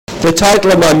The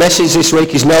title of my message this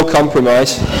week is No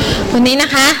Compromise. วันนี้นะ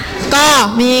คะก็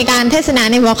มีการเทศนา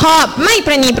ในหัวข้อไม่ป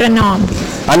ระนีประนอม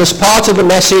And as part of the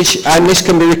message, and this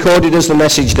can be recorded as the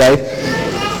message day,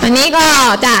 วันนี้ก็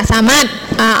จะสามารถ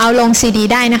เอาลงซีดี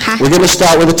ได้นะคะ we're going to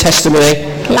start with a testimony.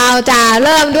 เราจะเ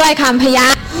ริ่มด้วยคำพยา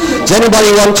น Does anybody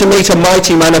want to meet a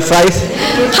mighty man of faith?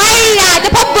 ใครอยากจะ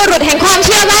พบบุรุษแห่งความเ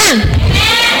ชื่อบ้าง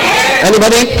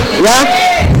Anybody? Yeah?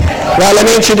 Right, let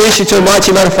me introduce you to a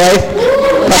mighty man of faith.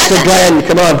 Pastor Glenn,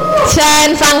 come on. เชิญ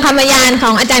ฟังคำพยานข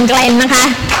องอาจารย์เกรนนะคะ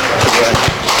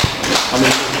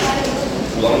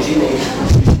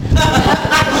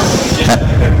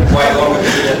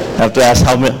I have to ask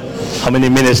how many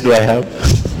minutes do I have?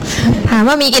 ถาม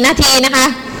ว่ามีกี่นาทีนะคะ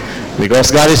Because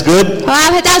God is good เพราะว่า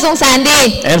พระเจ้าทรงแสนดี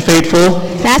and faithful,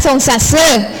 และทรงสัตย์ซื่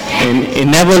อ and He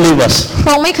never leaves us, พร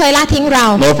ะองค์ไม่เคยละทิ้งเรา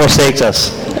nor forsakes us.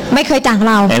 ไม่เคยจากเ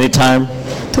รา Anytime,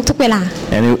 ทุกๆเวลา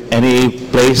any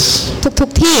place. ทุก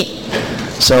ที่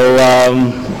So,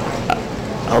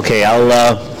 okay,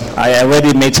 I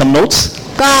already made some notes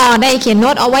ก็ได้เขียนโน้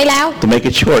ตเอาไว้แล้ว to make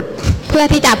it short, เพื่อ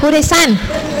ที่จะพูดให้สั้น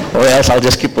or else I'll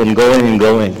just keep on going and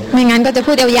going. ไม่งั้นก็จะ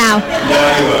พูดยาว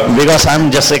Because I'm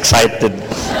just excited.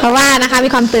 ๆเพราะว่านะคะมี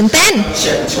ความตื่นเต้น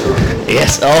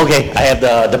Yes, okay, I have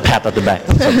the pad at the back.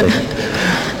 Okay.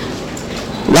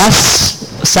 Last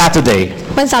Saturday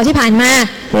วันเสาร์ที่ผ่านมา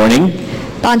morning,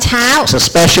 ตอนเช้า it's a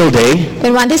special day เป็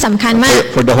นวันที่สำคัญมาก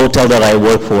for the hotel that I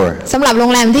work for, สำหรับโร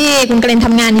งแรมที่คุณเกรนท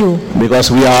ำงานอยู่ because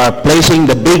we are placing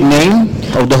the big name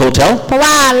of the hotel, เพราะ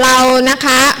ว่าเรานะค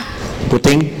ะ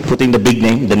putting the big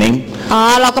name, the name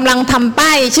เรากำลังทำป้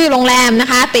ายชื่อโรงแรมนะ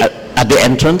คะติด at the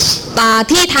entrance.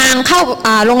 ที่ทางเข้า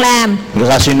โรงแรม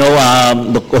Because as you know,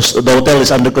 the hotel is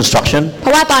under construction. เพร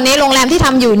าะว่าตอนนี้โรงแรมที่ท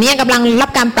ำอยู่เนี่ยกำลังรั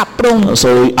บการปรับปรุง So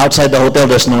outside the hotel,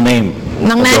 there's no name.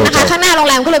 ดังนั้นนะคะข้างหน้าโรง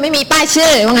แรมก็เลยไม่มีป้ายชื่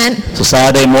อว่างั้น So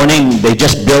Saturday morning, they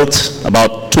just built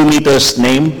about 2 meters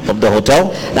name of the hotel.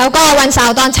 แล้วก็วันเสา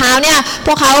ร์ตอนเช้าเนี่ยพ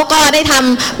วกเขาก็ได้ท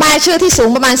ำป้ายชื่อที่สูง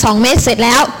ประมาณ2 เมตรเสร็จแ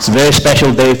ล้ว It's a very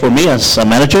special day for me as a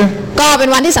manager. ก็เป็น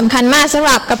วันที่สำคัญมากสำห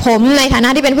รับกับผมในฐานะ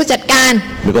ที่เป็นผู้จัดการ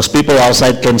Because people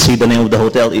outside can see the name of the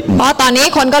hotel. เพราะตอนนี้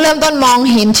คนก็เริ่มต้นมอง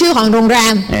เห็นชื่อของโรงแร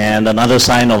ม And another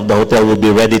sign of the hotel will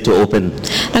be ready to open.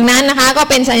 ดังนั้นนะคะก็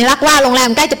เป็นสัญลักษณ์ว่าโรงแรม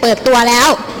ใกล้จะเปิดตัวแล้ว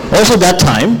Also that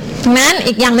time ดังนั้น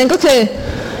อีกอย่างหนึ่งก็คือ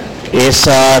is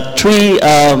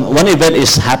one event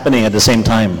is happening at the same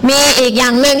time. มีอีกอย่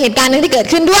างหนึ่งเหตุการณ์หนึ่งที่เกิด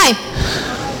ขึ้นด้วย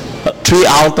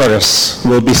 3 altars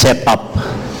will be set up.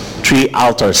 3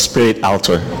 altars, spirit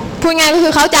altar. พูดง่ายก็คื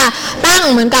อเขาจะตั้ง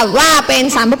เหมือนกับว่าเป็น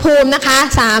ศาลพระภูมินะคะ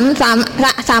ส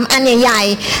ามอันใหญ่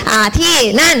ๆที่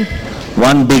นั่น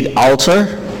One big altar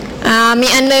มี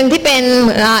อันนึงที่เป็น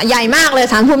ใหญ่มากเลย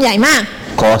ศาลพระภูมิใหญ่มาก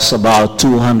costs about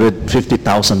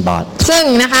 250,000 baht. ซึ่ง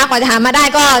นะคะกว่าจะหามาได้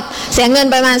ก็เสียเงิน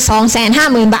ประมาณ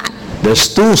 250,000 บาท There's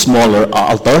 2 smaller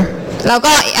altar แล้ว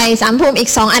ก็ไอ้ศาลพระภูมิอีก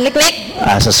2อันเล็ก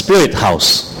as a spirit house.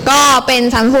 ๆก็เป็น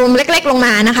ศาลพระภูมิเล็กๆลงม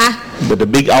านะคะ But the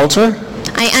big altar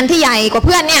ไอ้อันที่ใหญ่กว่าเ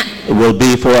พื่อนเนี่ย will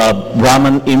be for a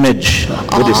Brahman image,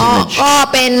 Buddhist image. ก็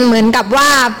เป็นเหมือนกับว่า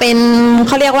เป็นเ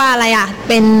ขาเรียกว่าอะไร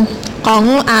เป็นของ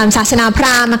ศาสนาพร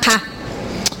าหมณ์ค่ะ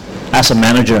As a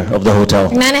manager of the hotel,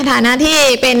 ในฐานะที่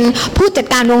เป็นผู้จัด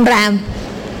การโรงแรม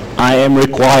I am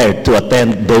required to attend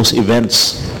those events.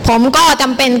 ผมก็จ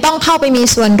ำเป็นต้องเข้าไปมี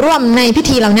ส่วนร่วมในพิ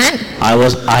ธีเหล่านั้น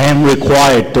I am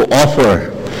required to offer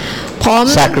ผม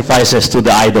sacrifices to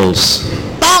the idols.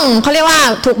 ต้องเขาเรียกว่า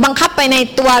ถูกบังคับไปใน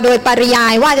ตัวโดยปริยา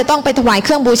ยว่าจะต้องไปถวายเค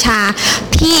รื่องบูชา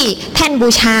ที่แท่นบู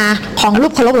ชาของรู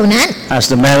ปเคารพเหล่านั้น As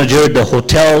the manager, the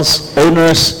hotel's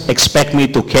owners expect me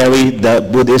to carry the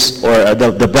Buddhist or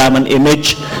the Brahman image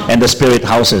and the spirit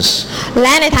houses. แล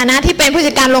ะในฐานะที่เป็นผู้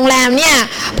จัดการโรงแรมเนี่ย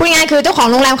พูดง่ายๆคือเจ้าของ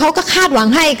โรงแรมเขาก็คาดหวัง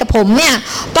ให้กับผมเนี่ย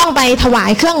ต้องไปถวา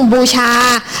ยเครื่องบูชา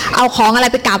เอาของอะไร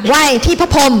ไปกราบไหว้ที่พระ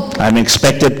พรหม I'm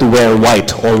expected to wear white,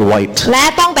 all white. และ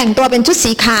ต้องแต่งตัวเป็นชุด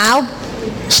สีขาว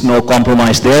There's no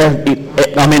compromise there.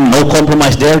 No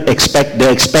compromise there.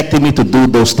 They're expecting me to do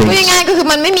those พูด things. ง่ายๆก็คือ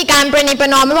มันไม่มีการประนีประ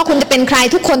นอมไม่ว่าคุณจะเป็นใคร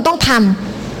ทุกคนต้องท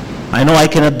ำ I know I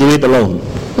cannot do it alone.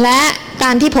 และก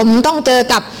ารที่ผมต้องเจอ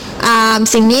กับ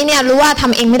สิ่งนี้เนี่ยรู้ว่าท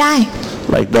ำเองไม่ได้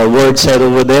Like the word said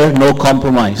over there, no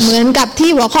compromise. เหมือนกับที่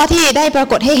หัวข้อที่ได้ปรา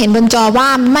กฏให้เห็นบนจอว่า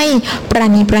ไม่ประ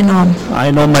นีประนอม I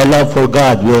know my love for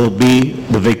God will be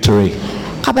the victory.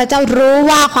 ข้าพเจ้ารู้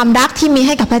ว่าความรักที่มีใ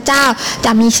ห้กับพระเจ้าจ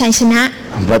ะมีชัยชนะ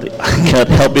But I cannot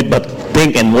help it but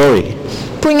think and worry.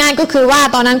 พูดง่ายก็คือว่า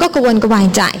ตอนนั้นก็กระวนกระวาย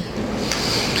ใจ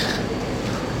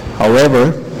However,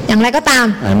 อย่างไรก็ตาม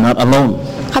I'm not alone.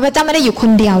 ข้าพเจ้าไม่ได้อยู่ค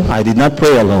นเดียว I did not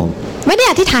pray alone. ไม่ได้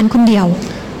อธิษฐานคนเดียว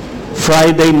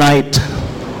Friday night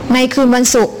ในคืนวัน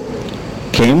ศุกร์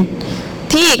came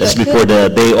ที่เกิด just ขึ้ before น the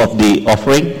day of the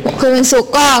offering. คืนวันศุก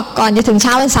ร์ก็ก่อนจะถึงเช้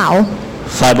าวันเสาร์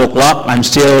 5 o'clock, I'm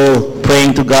still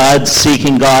praying to God,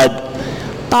 seeking God,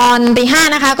 ตอนตีห้า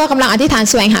นะคะก็กำลังอธิษฐาน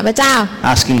แสวงหาพระเจ้า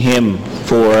asking Him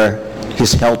for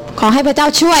His help. ขอให้พระเจ้า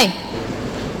ช่วย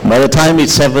By the time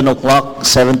it's 7 o'clock,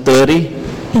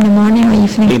 7:30 in the morning or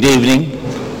evening in the evening,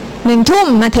 1 ทุ่ม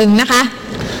มาถึงนะคะ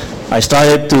I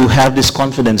started to have this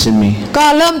confidence in me. ก็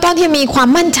เริ่มต้นที่มีความ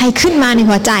มั่นใจขึ้นมาใน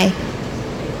หัวใจ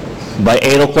By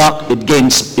 8 o'clock,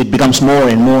 it becomes more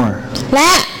and more. แล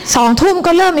ะ2 ทุ่ม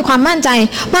ก็เริ่มมีความมั่นใจ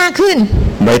มากขึ้น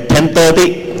By 10:30,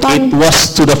 it was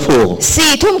to the full.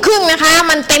 4 ทุ่มครึ่งนะคะ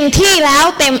มันเต็มที่แล้ว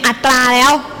เต็มอัตราแล้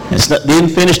ว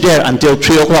Didn't finish there until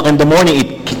 3 o'clock in the morning. It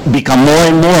become more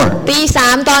and more. ตี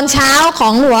 3ตอนเช้าขอ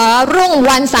งหัวรุ่ง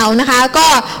วันเสาร์นะคะก็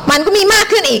มันก็มีมาก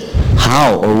ขึ้นอีก How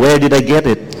or where did I get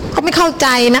it? ก็ไม่เข้าใจ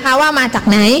นะคะว่ามาจาก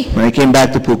ไหน When I came back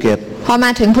to Phuket, พอมา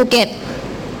ถึงภูเก็ต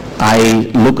I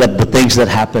look at the things that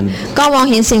happened. ก็มอง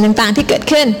เห็นสิ่งต่างๆที่เกิด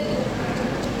ขึ้น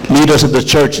Leaders of the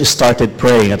church started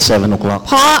praying at 7 o'clock.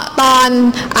 เพราะตอน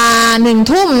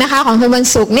1 ทุ่มนะคะของคืนวัน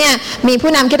ศุกร์เนี่ยมี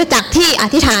ผู้นำคริสตจักรที่อ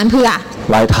ธิษฐานเผื่อ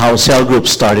Lighthouse cell group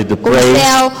started to กลุ่ม pray. เซ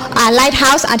ลไลท์เฮ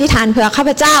าส์อธิษฐานเผื่อข้าพ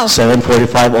เจ้า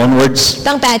 7:45 onwards.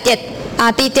 ตั้งแต่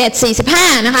ตี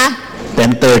 7:45นะคะ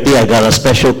 10:30, I got a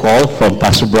special call from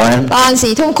Pastor Brian ตอน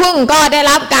 4 ทุ่มครึ่งก็ได้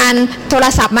รับการโทร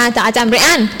ศัพท์มาจากอาจารย์ไบร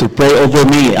อัน to pray over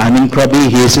me. I'm in Krabi.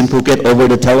 He is in Phuket over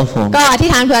the telephone. ก็อธิ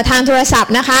ษฐานเผื่อทางโทรศัพ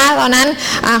ท์นะคะตอนนั้น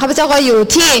ข้าพเจ้าก็อยู่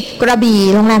ที่กระบี่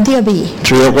โรงแรมที่กระบี่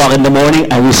 3 o'clock in the morning,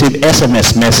 I received SMS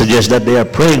messages that they are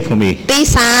praying for me. ตี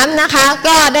 3นะคะ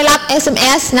ก็ได้รับ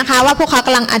SMS นะคะว่าพวกเขาก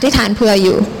ำลังอธิษฐานเผื่ออ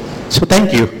ยู่ So thank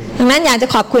you. ดังนั้นอยากจะ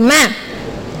ขอบคุณมาก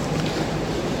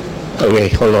Okay,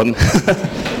 hold on.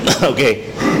 Okay,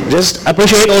 just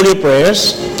appreciate all your prayers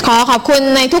ขอบคุณ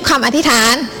ในทุกคำอธิษฐา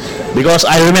น because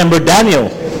I remember Daniel.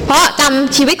 เพราะจ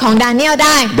ำชีวิตของดาเนียลไ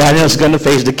ด้ Daniel's going to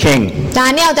face the king, ดา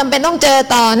เนียลจำเป็นต้องเจอ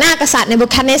ต่อหน้ากษัตริย์เนบู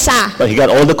คัดเนสซาร์ but he got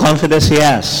all the confidence he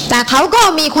has. แต่เขาก็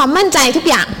มีความมั่นใจทุก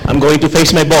อย่าง I'm going to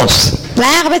face my boss, แล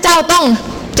ะข้าพเจ้าต้อง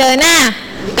เจอหน้า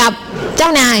กับเจ้า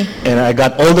นาย and I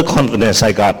got all the confidence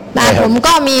I got. แต่ผม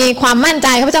ก็มีความมั่นใจ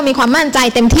ข้าพเจ้ามีความมั่นใจ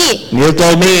เต็มที่ Neil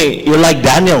told me you're like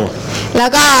Daniel, แล้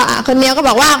วก็คนเนียก็บ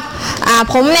อกว่า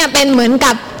ผมเนี่ยเป็นเหมือน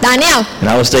กับดาเนียล and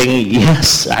I was thinking, yes,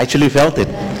 I actually felt it.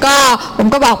 ก็ผม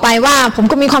ก็บอกไปว่าผม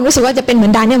ก็มีความรู้สึกว่าจะเป็นเหมือ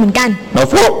นดาเนียลเหมือนกัน Now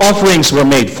 4 offerings were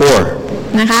made.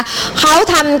 นะคะเขา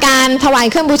ทำการถวาย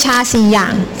เครื่องบูชา4 อย่า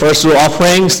ง First 2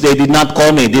 offerings, they did not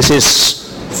call me. This is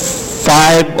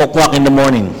 5 o'clock in the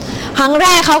morning. ครั้งแร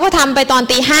กเขาก็ทำไปตอน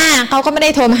ตี 5เขาก็ไม่ได้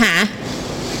โทรมาหา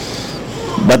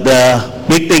But the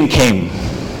big thing came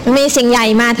มีสิ่งใหญ่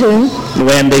มาถึง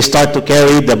when they start to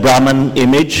carry the Brahman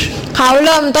image. เขาเ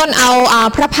ริ่มต้นเอา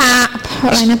พระ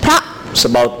It's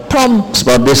about พรหม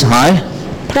this high,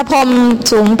 พระพรหม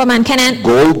สูงประมาณแค่นั้น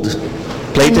gold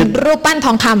เป็น plated, รูปปั้นท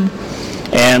องค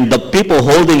ำ and the people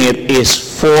holding it is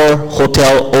 4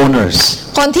 hotel owners.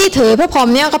 คนที่ถือพระพรหม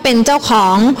เนี่ยก็เป็นเจ้าขอ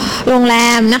งโรงแร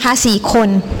มนะคะ4 คน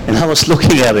And I was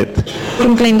looking at it, คุ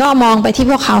ณเกรงก็มองไปที่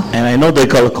พวกเขา and I know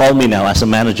they're going to call me now as a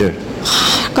manager.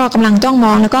 ก็กำลังจ้องม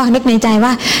องแล้วก็นึกในใจว่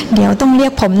าเดี๋ยวต้องเรีย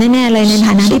กผมแน่ๆเลยในฐ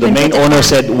านะ So ที่ the เป็นผู้ main จัด owner การ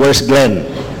said, "Where's Glenn?"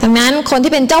 ดังนั้นคน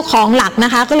ที่เป็นเจ้าของหลักน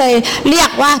ะคะก็เลยเรียก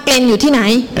ว่าเกรนอยู่ที่ไหน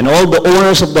And all the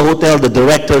owners of the hotel, the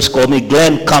directors called me,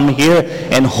 "Glenn, come here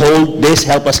and hold this,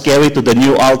 help us carry to the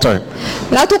new altar."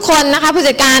 แล้วทุกคนนะคะผู้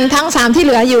จัดการทั้ง3ที่เ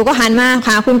หลืออยู่ก็หันมาห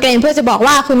าคุณเกรนเพื่อจะบอก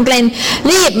ว่าคุณเกรน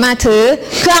รีบมาถือ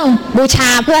เครื่องบูชา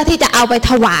เพื่อที่จะเอาไป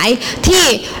ถวายที่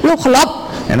ลูกเคารพ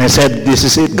And I said, "This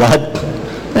is it, God.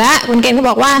 และคุณเกรนก็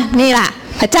บอกว่านี่ล่ะ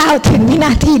พระเจ้าถึงวิน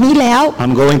าทีนี้แล้ว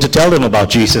I'm going to tell them about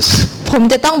Jesus. ผม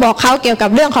จะต้องบอกเขาเกี่ยวกับ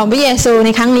เรื่องของพระเยซูใน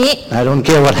ครั้งนี้ I don't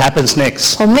care what happens next.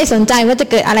 ผมไม่สนใจว่าจะ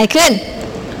เกิดอะไรขึ้น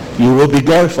You will be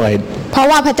glorified." เพราะ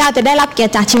ว่าพระเจ้าจะได้รับเกียร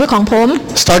ติจากชีวิตของผม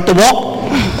Start to walk.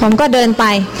 ผมก็เดินไป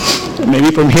Maybe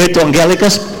from here to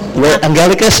Angelica's, where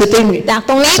Angelica is sitting. จากต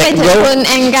รงนี้ไป second ถึง row. คุณ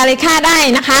แองกาลิค่าได้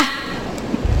นะคะ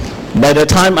By the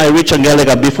time I reach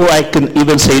Angelica, before I can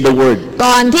even say the word,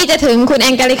 ก่อนที่จะถึงคุณแอ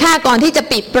งกาลิค่าก่อนที่จะ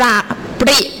ปริ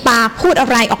ปากพูดอะ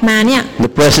ไรออกมาเนี่ย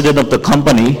the president of the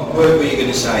company, What word were you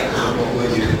going to say? What word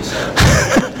were you going to say?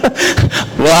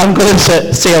 well, I'm going to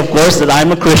say, of course, that I'm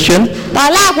a Christian, ตอน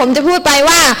แรกผมจะพูดไป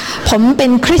ว่าผมเป็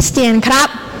นคริสเตียนครับ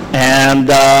and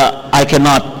I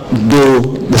cannot do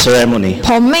the ceremony.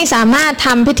 ผมไม่สามารถท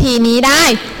ำพิธีนี้ได้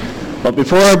But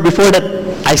before that,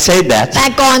 I say แต่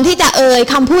that, ก่อนที่จะเอ่ย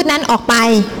คำพูดนั้นออกไป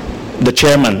the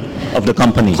chairman of the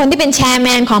company คนที่เป็นแชร์แม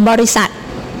นของบริษัท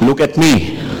look at me,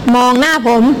 มองหน้าผ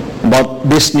ม about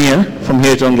this near, from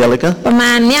here to Angelica, ประม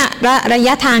าณเนี่ยระย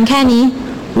ะทางแค่นี้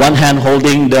one hand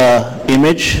holding the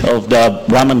image of the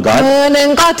Brahman god, มือหนึ่ง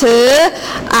ก็ถือ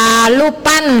รูป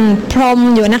ปั้นพรหม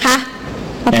อยู่นะคะ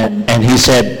and he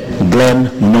said, "Glenn,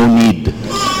 no need."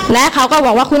 และเขาก็บ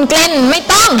อกว่าคุณเกรนไม่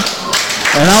ต้อง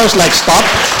And I was like, stop.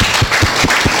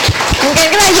 คุณเกรน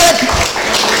ก็เลยหยุด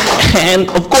And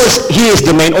of course, he is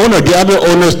the main owner. The other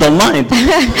owners don't mind.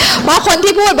 เพราะคน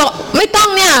ที่พูดบอกไม่ต้อง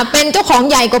เนี่ยเป็นเจ้าของ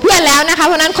ใหญ่กว่าเพื่อนแล้วนะคะเ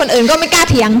พราะนั้นคนอื่นก็ไม่กล้า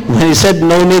เถียง When he said,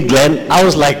 no need, Glenn, I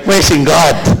was like praising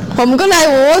God. ผมก็เลย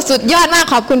โอ้สุดยอดมาก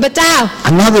ขอบคุณพระเจ้า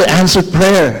Another answered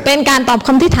prayer. เป็นการตอบค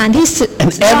ำอธิษฐานที่สุด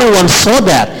And everyone saw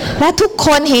that. และทุกค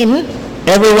นเห็น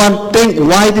Everyone think,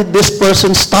 why did this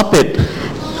person stop it?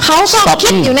 เขาก็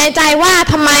คิดอยู่ในใจว่า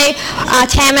ทำไม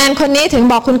แชร์แมนคนนี้ถึง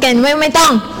บอกคุณเกรนไม่ต้อ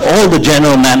ง All the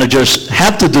general managers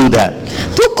have to do that.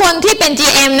 ทุกคนที่เป็น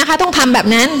GM นะคะต้องทำแบบ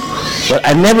นั้น But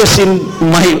I've never seen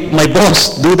my boss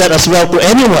do that as well to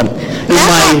anyone in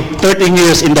my 13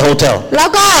 years in the hotel. แล้ว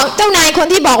ก็เจ้านายคน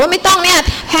ที่บอกว่าไม่ต้องเนี่ย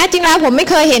แท้จริงแล้วผมไม่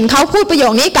เคยเห็นเขาพูดประโย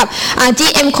คนี้กับ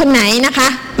GM คนไหนนะคะ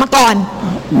มาก่อน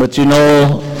But you know,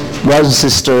 brothers and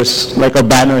sisters, like our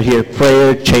banner here, prayer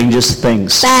changes things.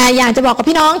 แต่อยากจะบอกกับ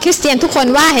พี่น้องคริสเตียนทุกคน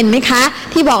ว่าเห็นไหมคะ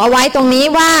ที่บอกเอาไว้ตรงนี้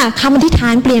ว่าคำอธิษฐา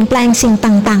นเปลี่ยนแปลงสิ่ง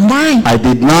ต่างๆได้ I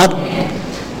did not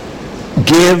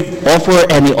offer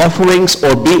any offerings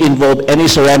or be involved any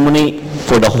ceremony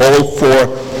for the whole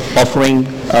 4 offering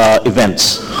events.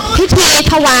 พิธี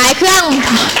ถวายเครื่อง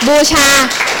บูชา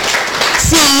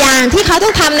4 อย่างที่เขาต้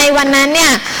องทำในวันนั้นเนี่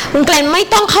ยคุณเกรนไม่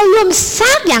ต้องเข้าร่วม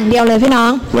สักอย่างเดียวเลยพี่น้อ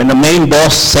ง When the main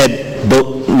boss said,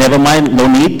 never mind, no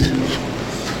need,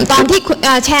 ตอนที่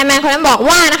แชร์แมนคนนั้นบอก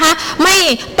ว่านะคะไม่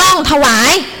ต้องถวา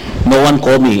ย no one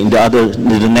called me in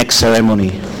the next ceremony.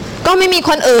 ก็ไม่มี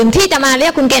คนอื่นที่จะมาเรี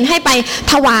ยกคุณเกรนให้ไป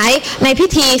ถวายในพิ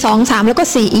ธี2 3แล้วก็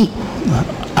4อีก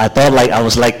I thought like I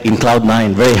was like in cloud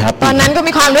 9, very happy. ตอนนั้นก็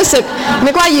มีความรู้สึก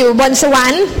นึกว่าอยู่บนสวร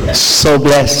รค์ So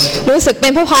blessed. รู้สึกเป็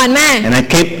นพระพรมาก And I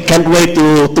can't wait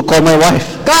to call my wife,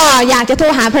 ก็อยากจะโทร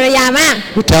หาภรรยามาก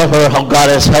to tell her how God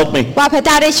has helped me. ว่าพระเ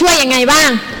จ้าได้ช่วยยังไงบ้าง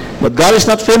But God is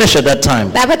not finished at that time.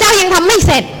 แต่พระเจ้ายังทำไม่เ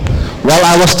สร็จ While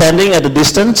I was standing at a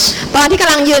distance, ตอนที่ก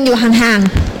ำลังยืนอยู่ห่าง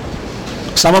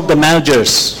some of the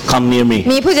managers come near me.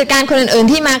 ๆมีผู้จัดการคนอื่น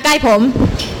ๆที่มาใกล้ผม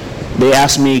They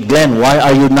asked me, Glenn, why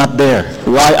are you not there?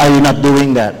 Why are you not doing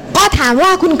that? ก็ถามว่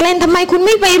าคุณเกรนทำไมคุณไ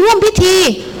ม่ไปร่วมพิธี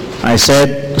I said,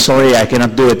 sorry, I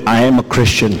cannot do it. I am a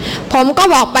Christian. ผมก็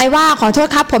บอกไปว่าขอโทษ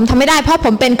ครับผมทำไม่ได้เพราะผ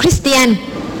มเป็นคริสเตียน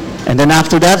And then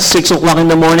after that, 6 o'clock in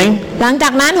the morning, หลังจา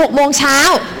กนั้น6 โมงเช้า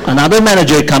another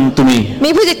manager come to me มี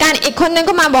ผู้จัดการอีกคนนึง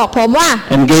ก็มาบอกผมว่า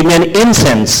and gave me an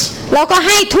incense แล้วก็ใ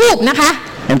ห้ธูปนะคะ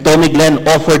and told me, Glenn,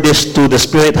 offer this to the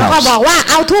Spirit ก็ House. บอกว่า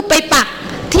เอาธูปไปปัก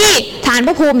ที่ฐานพ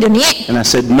ระภูมิเดี๋ยวนี้ And I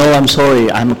said, no, I'm sorry,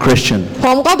 I'm a Christian. ผ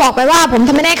มก็บอกไปว่าผมท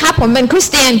ำไม่ได้ครับผมเป็นคริส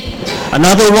เตียน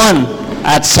Another one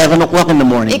at 7 o'clock in the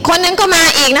อี morning กคนนึงก็มา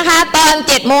อีกนะคะตอน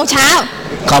7 โมงเช้า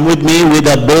come with me with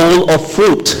a bowl of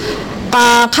fruit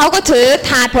เขาก็ถือ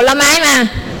ถาดผลไม้มา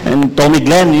and told me,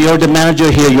 Glenn, you're the manager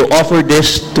here. You offer this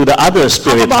to the other เขาก็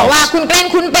Spirit บอกว่า House. คุณเกรน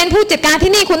คุณเป็นผู้จัดการ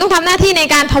ที่นี่คุณต้องทำหน้าที่ใน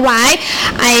การถวาย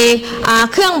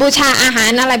เครื่องบูชาอาหา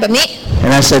รอะไรแบบนี้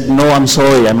And I said, no, I'm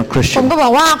sorry, I'm a ผม Christian. ก็บอ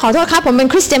กว่าขอโทษครับผมเป็น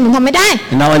คริสเตียนผมทำไม่ได้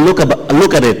And now I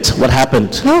look at it, what happened.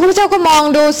 แล้วพระเจ้าก็มอง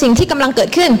ดูสิ่งที่กำลังเกิด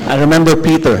ขึ้น I remember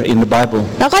Peter in the Bible.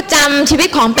 แล้วก็จำชีวิต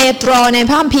ของเปโตรในพ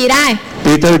ระคัมภีร์ได้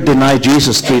Peter denied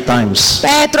Jesus 3 times. เป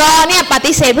โตรเนี่ยป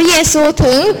ฏิเสธพระเยซู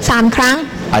ถึง3 ครั้ง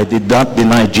I did not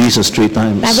deny Jesus 3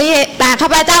 times. แต่ข้า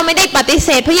พเจ้าไม่ได้ปฏิเส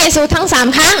ธพระเยซูทั้ง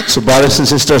3 ครั้ง So brothers and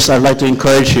sisters, I'd like to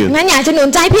encourage you. งั้นอยากจะหนุน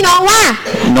ใจพี่น้องว่า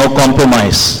No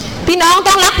compromise. พี่น้อง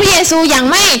ต้องรักพระเยซูอย่าง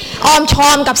ไม่ออมชอ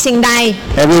มกับสิ่งใด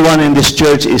Everyone in this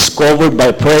church is covered by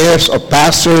prayers of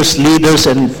pastors, leaders,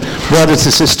 and brothers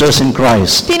and sisters in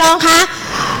Christ. พี่น้องคะ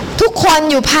ทุกคน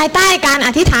อยู่ภายใต้การอ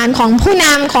ธิษฐานของผู้น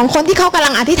ำของคนที่เขากำลั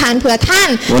งอธิษฐานเผื่อท่าน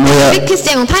ชีวิตคริสเ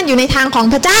ตียนของท่านอยู่ในทางของ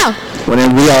พระเจ้า When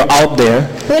we are out there,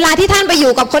 เวลาที่ท่านไปอ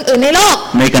ยู่กับคนอื่นในโลก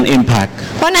make an impact.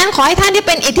 เพราะนั้นขอให้ท่านที่เ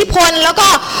ป็นอิทธิพลแล้วก็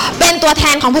เป็นตัวแท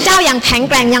นของพระเจ้าอย่างแข็ง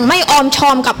แกร่งอย่างไม่ออมชอ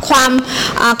มกับ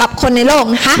กับคนในโลก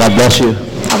นะคะ God bless you.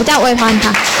 ขอพระเจ้าอวยพรค่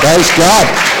ะ Praise God.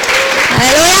 ฮาเล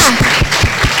ลูยา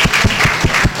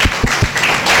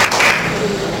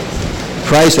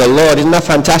Praise the Lord. Isn't that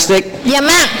fantastic? เยี่ยม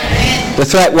มาก The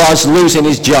threat was losing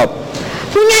his job.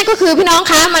 พูดง่ายก็คือพี่น้อง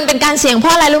คะมันเป็นการเสี่ยงเพรา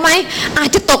ะอะไรรู้ไหมอาจ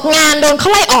จะตกงานโดนเขา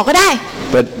ไล่ออกก็ได้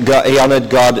But he honored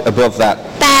God above that.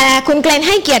 แต่คุณเกรนใ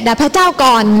ห้เกียรติแด่พระเจ้า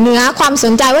ก่อนเหนือความส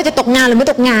นใจว่าจะตกงานหรือไม่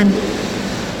ตกงาน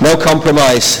No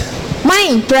compromise. ไม่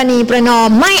ประนีประนอม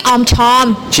ไม่ออมชอม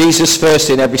Jesus first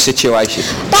in every situation.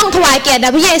 ต้องถวายเกียรติแด่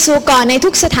พระเยซูก่อนในทุ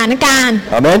กสถานการณ์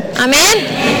Amen? อาเมน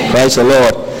Praise the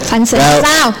Lord. สรรเสริญพระเ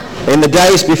จ้า In the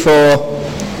days before,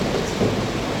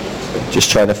 just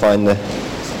trying to find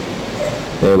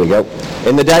there we go.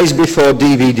 In the days before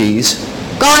DVDs,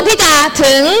 ก่อนที่จะ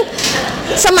ถึง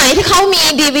สมัยที่เขามี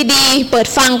DVD เปิด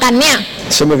ฟังกันเนี่ย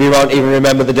Some of you won't even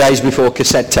remember the days before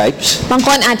cassette tapes. บางค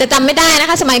นอาจจะจำไม่ได้นะ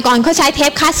คะสมัยก่อนเขาใช้เท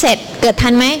ปคาสเซ็ตเกิดทั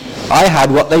นไหม I had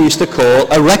what they used to call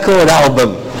a record album.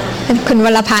 คุณว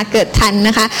รภาเกิดทันน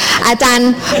ะคะอาจารย์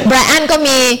ไบรอันก็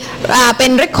มีเป็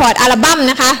นเรคคอร์ดอัลบั้ม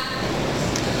นะคะ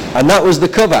And that was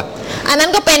the cover. อันนั้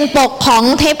นก็เป็นปกของ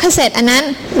เทปคาสเซ็ตอันนั้น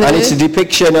หรือ And it's a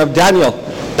depiction of Daniel.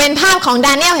 เป็นภาพของด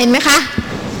าเนียลเห็นไหมคะ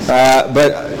But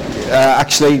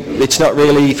actually, it's not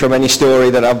really from any story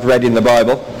that I've read in the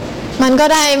Bible. มันก็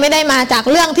ไม่ได้มาจาก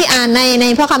เรื่องที่อ่านใน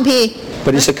พระคัมภีร์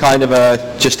But it's a kind of a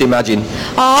just imagine.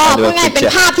 อ๋อ kind of พู a ดง่ายเป็น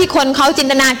picture. ภาพที่คนเขาจิน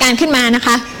ตนาการขึ้นมานะค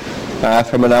ะ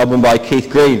From an album by Keith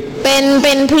Green. เ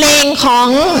ป็นเพลงของ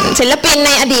ศิลปินใ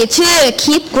นอดีตชื่อ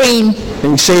คีธกรีน You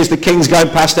can see as the king's going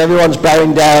past, everyone's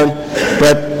bowing down,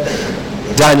 but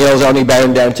Daniel's only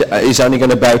bowing down to, he's only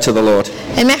going to bow to the Lord.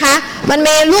 เห็นไหมคะมัน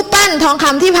มีรูปปั้นทองค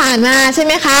ำที่ผ่านมาใช่ไ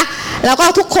หมคะแล้วก็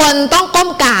ทุกคนต้องก้ม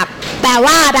กราบแต่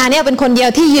ว่าดาเนียลเป็นคนเดียว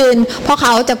ที่ยืนเพราะเข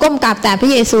าจะก้มกราบแต่พร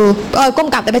ะเยซูก้ม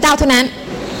กราบแต่พระเจ้าเท่านั้น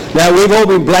Now we've all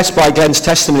been blessed by Glenn's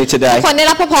testimony ทุ today. กคนได้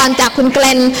รับพระพรจากคุณเกร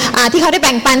นที่เขาได้แ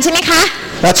บ่งปันใช่ไหมคะ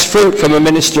That's fruit from a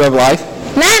minister of life.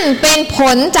 นั่นเป็นผ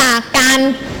ลจากการ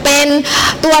เป็น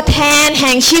ตัวแทนแ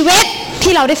ห่งชีวิต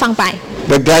ที่เราได้ฟังไป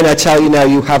But Glenn, I tell you now,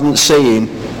 you haven't seen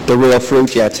the real fruit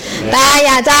yet. แต่อ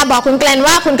ยากจะบอกคุณเกรน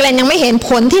ว่าคุณเกรนยังไม่เห็น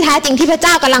ผลที่แท้จริงที่พระเ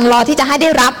จ้ากำลังรอที่จะให้ไ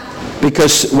ด้รับ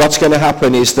Because what's going to happen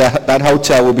is that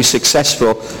hotel will be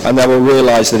successful and they will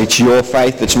realize that it's your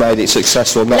faith that's made it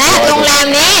successful, not และโรงแร mine. ม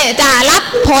นี้จะรับ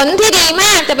ผลที่ดีม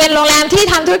ากจะเป็นโรงแรมที่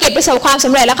ทำธุรกิจประสบความส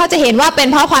ำเร็จแล้วเขาจะเห็นว่าเป็น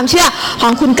เพราะความเชื่อขอ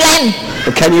งคุณเกรน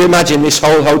But can you imagine this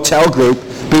whole hotel group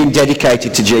being dedicated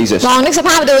to Jesus? ลองนึกสภ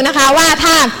าพดูนะคะว่า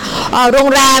ถ้าโรง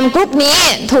แรมกรุ๊ปนี้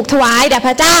ถูกถวายแด่พ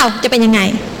ระเจ้าจะเป็นยังไง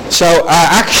So our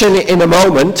action in a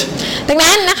moment ดัง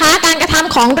นั้นนะคะการกระท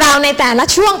ำของเราในแต่ละ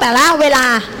ช่วงแต่ละเวลา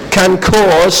can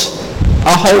cause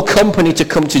a whole company to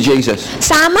come to Jesus.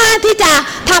 สามารถที่จะ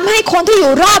ทำให้คนที่อ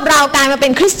ยู่รอบเรากลายมาเป็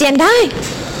นคริสเตียนได้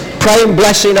Praying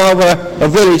blessing over a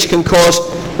village can cause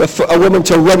a woman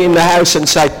to run in the house and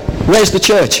say, "Where's the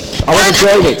church? I want to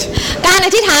join it." การอ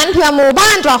ธิษฐานเผื่อหมู่บ้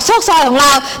านตรอกซอกซอยของเร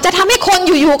าจะทำให้คนอ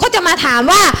ยู่ๆก็จะมาถาม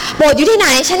ว่าโบสถ์อยู่ที่ไหน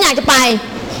ฉันอยากจะไป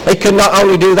It can not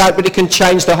only do that, but it can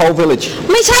change the whole village.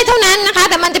 ไม่ใช่เท่านั้นนะคะ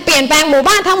แต่มันจะเปลี่ยนแปลงหมู่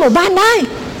บ้านทั้งหมู่บ้านได้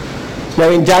Now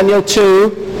in Daniel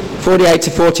 2:48 to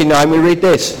 49, we read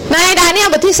this. ในดาเนียล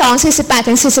บทที่2 48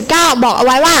ถึง49บอกเอาไ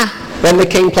ว้ว่า Then the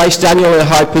king placed Daniel in a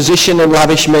high position and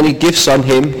lavished many gifts on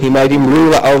him. He made him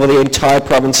ruler over the entire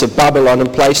province of Babylon and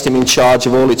placed him in charge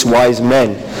of all its wise men.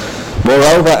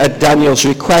 Moreover, at Daniel's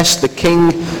request, the king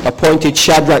appointed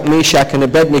Shadrach, Meshach, and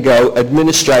Abednego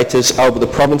administrators over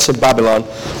the province of Babylon,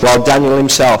 while Daniel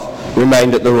himself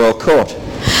remained at the royal court.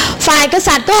 ฝ่ายก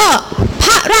ษัตริย์ก็พ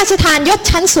ระราชทานยศ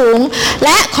ชั้นสูงแล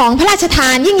ะของพระราชทา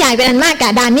นยิ่งใหญ่เป็นอันมากแก่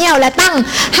ดาเนียลและตั้ง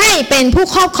ให้เป็นผู้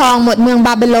ครอบครองหมดเมืองบ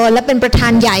าบิโลนและเป็นประธา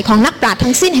นใหญ่ของนักปราชญ์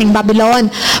ทั้งสิ้นแห่งบาบิโลน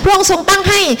พระองค์ทรงตั้ง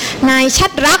ให้นายชั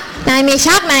ดรักนายเม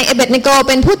ชักนายเอเบดเนโกเ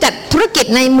ป็นผู้จัดธุรกิจ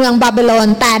ในเมืองบาบิโลน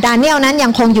แต่ดาเนียลนั้นยั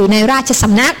งคงอยู่ในราชส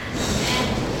ำนัก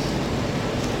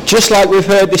Just like we've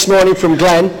heard this morning from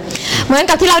Glenn, เหมือน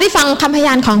กับที่เราได้ฟังคำพย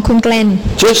านของคุณเกรน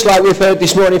just like we've heard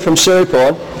this morning from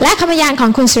Suriporn, และคำพยานของ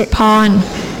คุณสุริพร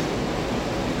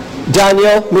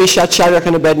Daniel, Meshach, Shadrach,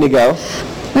 and Abednego,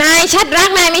 นายชัดรัก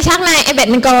นายเมชักนายเอเบด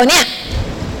เนโกเนี่ย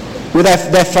with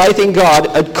their faith in God,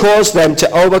 had caused them to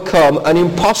overcome an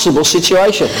impossible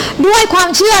situation. ด้วยความ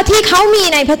เชื่อที่เขามี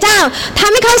ในพระเจ้าท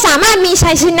ำให้เขาสามารถมี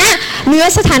ชัยชนะเหนือ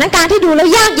สถานการณ์ที่ดูแล้ว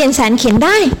ยากเย็นแสนเข็ญไ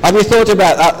ด้ Have you thought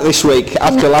about that this week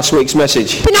after last week's message?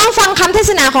 พี่น้องฟังคำเท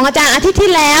ศนาของอาจารย์อาทิตย์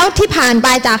ที่แล้วที่ผ่านไป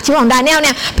จากชีวิตของดาเนียลเ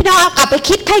นี่ยพี่น้องเอากลับไป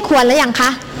คิดไข้ควรแล้วยังค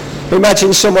ะ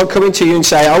Imagine someone coming to you and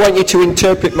say, "I want you to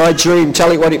interpret my dream. Tell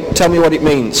me what it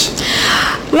means."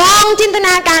 ลองจินตน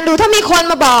าการดูถ้ามีคน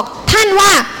มาบอกท่านว่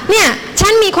าเนี่ยฉั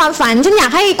นมีความฝันฉันอยา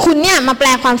กให้คุณเนี่ยมาแปล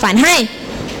ความฝันให้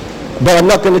But I'm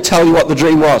not going to tell you what the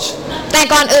dream was. แต่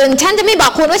ก่อนอื่นฉันจะไม่บอ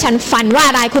กคุณว่าฉันฝันว่า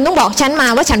อะไรคุณต้องบอกฉันมา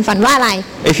ว่าฉันฝันว่าอะไร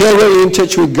If you're really in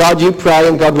touch with God, you pray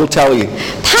and God will tell you.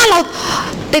 ถ้าเรา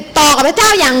ติดต่อกับพระเจ้า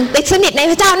อย่างติดสนิทใน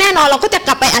พระเจ้าแน่นอนเราก็จะก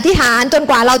ลับไปอธิษฐานจน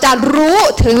กว่าเราจะรู้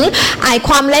ถึงค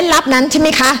วามเร้นลับนั้นใช่ไหม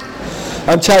คะ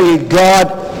I'm telling you, God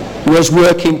was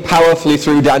working powerfully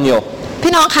through Daniel.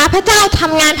 พี่น้องคะพระเจ้าท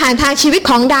ำงานผ่านทางชีวิต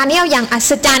ของดาเนียลอย่างอั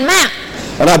ศจรรย์มาก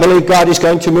And I believe God is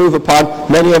going to move upon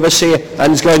many of us here and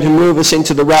is going to move us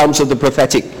into the realms of the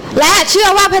prophetic. และเชื่อ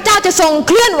ว่าพระเจ้าจะทรงเ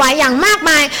คลื่อนไหวอย่างมาก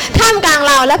มายท่ามกลาง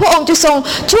เราและพระองค์จะทรง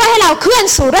ช่วยให้เราเคลื่อน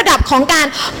สู่ระดับของการ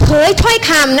เผยถ้อย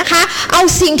คำนะคะเอา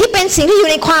สิ่งที่เป็นสิ่งที่อยู่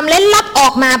ในความเร้นลับออ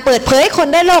กมาเปิดเผยให้คน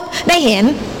ได้โลกได้เห็น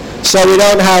So we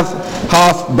don't have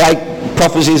half-baked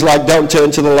prophecies like don't turn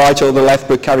to the right or the left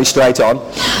but carry straight on.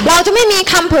 เราจะไม่มี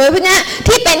คำเผยพระเนี่ย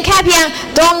ที่เป็นแค่เพียง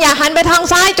จงอย่าหันไปทาง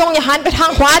ซ้ายจงอย่าหันไปทา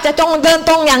งขวาจะจงเดิน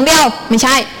ตรงอย่างเดียวไม่ใ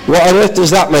ช่ What on earth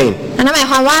does that mean? อันนั้นหมาย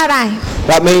ความว่าอะไร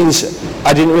That means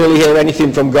I didn't really hear anything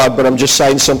from God, but I'm just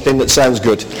saying something that sounds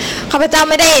good. ข้าพเจ้า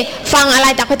ไม่ได้ฟังอะไร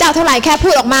จากพระเจ้าเท่าไหร่แค่พู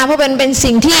ดออกมาเพราะเป็น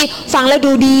สิ่งที่ฟังแล้ว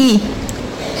ดูดี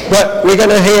But we're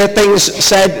going to hear things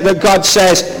said that God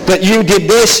says that you did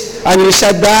this and you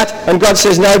said that, and God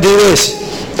says now do this.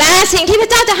 แต่สิ่งที่พระ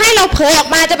เจ้าจะให้เราเผยออก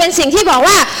มาจะเป็นสิ่งที่บอก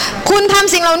ว่าคุณท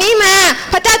ำสิ่งเหล่านี้มา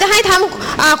พระเจ้าจะให้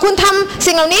คุณทำ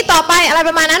สิ่งเหล่านี้ต่อไปอะไร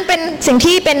ประมาณนั้นเป็นสิ่ง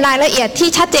ที่เป็นรายละเอียดที่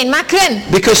ชัดเจนมากขึ้น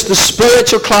Because the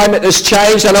spiritual climate has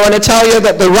changed, and I want to tell you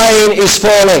that the rain is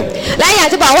falling. และอยาก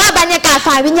จะบอกว่าบรรยากาศ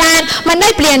ฝ่ายวิญญาณมันได้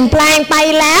เปลี่ยนแปลงไป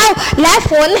แล้วและ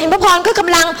ฝนแห่งพระพรก็ก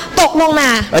ำลังตกลงมา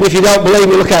And if you don't believe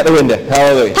me, look out the window.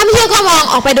 Hallelujah. ถ้าไม่เชื่อก็มอง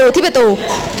ออกไปดูที่ประตู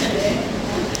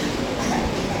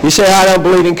You say, I don't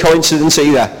believe in coincidence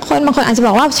either. คนบางคนอาจจะบ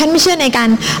อกว่าฉันไม่เชื่อในการ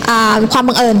ความ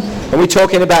บังเอิญ And we're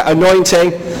talking about anointing,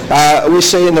 we're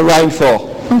seeing the rain fall.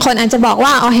 บางคนอาจจะบอกว่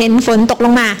าเห็นฝนตกล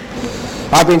งมา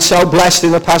I've been so blessed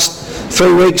in the past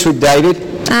 3 weeks with David.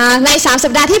 ใน3 สั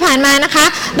ปดาห์ที่ผ่านมานะคะ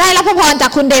ได้รับพระพรจา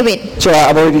กคุณเดวิด So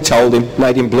I've already told him,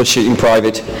 made him blush in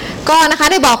private. ก็นะคะ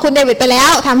ได้บอกคุณเดวิดไปแล้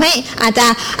วทำให้อาจจะ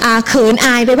เขินอ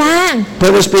ายไปบ้าง But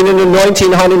there's been an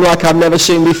anointing on him like I've never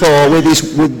seen before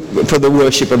for the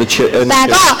worship of the church. แต่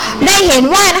ก็ได้เห็น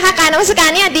ว่านะคะการนมัสการ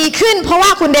เนี่ยดีขึ้นเพราะว่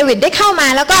าคุณเดวิดได้เข้ามา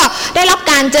แล้วก็ได้รับ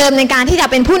การเจิมในการที่จะ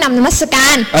เป็นผู้นำนมัสกา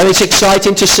ร And it's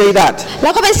exciting to see that. แล้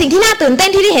วก็เป็นสิ่งที่น่าตื่นเต้น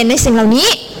ที่ได้เห็นในสิ่งเหล่านี้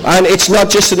And it's not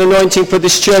just an anointing for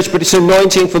this church, but it's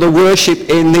anointing for the worship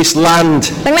in this land.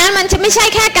 ดังนั้นมันจะไม่ใช่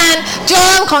แค่การเจิ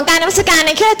มของการนมัสการใ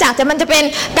นคริสตจักรแต่มันจะเป็น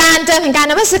การเจิมแห่งการ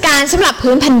นมัสการสำหรับ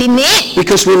พื้นแผ่นดินนี้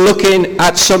Because we're looking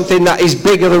at something that is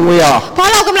bigger than we are. เพราะ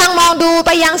เรากำลังมองดูไ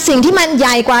ปยังสิ่งที่มันให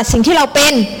ญ่กว่าสิ่งที่เราเป็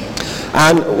น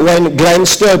And when Glenn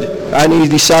stood and he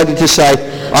decided to say,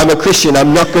 I'm a Christian,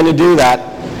 I'm not going to do that.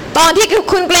 ตอนที่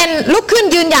คุณเกรนลุกขึ้น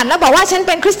ยืนหยัดแล้วบอกว่าฉันเ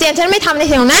ป็นคริสเตียนฉันไม่ทำใน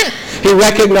สิ่งนั้น He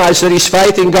recognized that his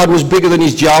faith in God was bigger than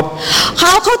his job. เข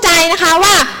าเข้าใจนะคะ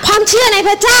ว่าความเชื่อในพ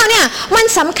ระเจ้าเนี่ยมัน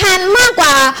สำคัญมากก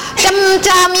ว่าจ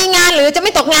ะมีงานหรือจะไ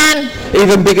ม่ตกงาน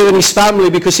Even bigger than his family,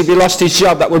 because if he lost his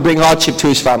job, that would bring hardship to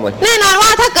his family. แน่นอนว่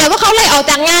าถ้าเกิดว่าเขาไล่ออก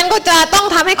จากงานก็จะต้อง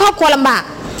ทำให้ครอบครัวลำบาก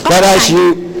But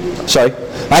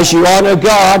as you honor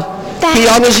God, He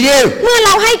honors you. เมื่อเร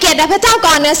าให้เกียรติแด่พระเจ้า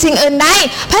ก่อนเหนือสิ่งอื่นใด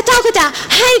พระเจ้าก็จะ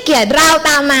ให้เกียรติเรา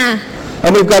ตามมา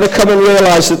And we've got to come and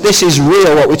realize that this is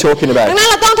real, what we're talking ดัง about. นั้น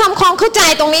เราต้องทำความเข้าใจ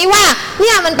ตรงนี้ว่าเ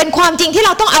นี่ยมันเป็นความจริงที่เร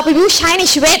าต้องเอาไปประยุกต์ใช้ใน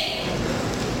ชีวิต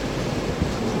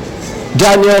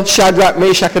Daniel, Shadrach,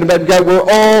 Meshach, and Abednego were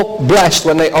all blessed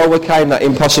when they overcame that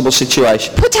impossible situation.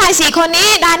 ผู้ชาย4 คนนี้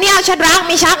ดาเนียลชัดรัก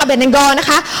มิชากับเบเนโกนะ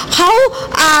คะเขา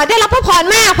ได้รับพระพร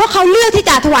มากเพราะเขาเลือกที่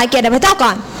จะถวายเกียรติแด่พระเจ้าก่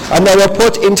อน And they were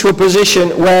put into a position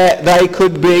where they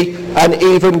could be an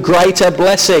even greater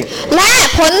blessing. และ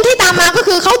ผลที่ตามมาก็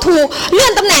คือเขาถูกเลื่อ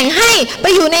นตำแหน่งให้ไป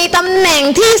อยู่ในตำแหน่ง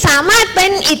ที่สามารถเป็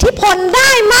นอิทธิพลไ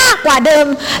ด้มากกว่าเดิม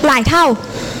หลายเท่า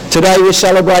Today we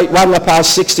celebrate Wanlapa's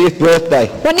 60th birthday.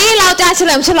 วันนี้เราจะเฉ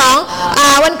ลิมฉลอง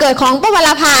วันเกิดของป้าวร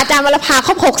ภาอาจารย์วรภาค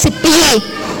รบ60 ปี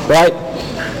Right?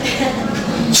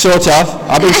 Sort of.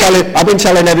 I've been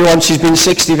telling everyone she's been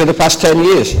 60 for the past 10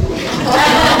 years.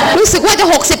 รู้สึกว่าจะ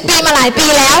60 ปีมาหลายปี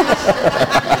แล้ว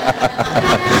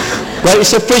But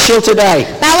it's official today.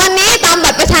 แต่วันนี้ตาม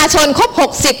บัตรประชาชนครบ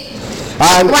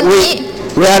60 And วันนี้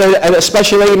we had a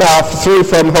special email through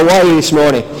from Hawaii this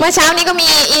morning. เมื่อเช้านี้ก็มี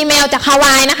อีเมลจากฮาว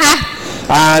ายนะคะ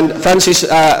And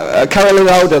Carolyn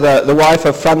Oda, the wife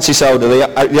of Francis Oda,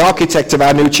 the architect of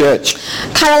our new church.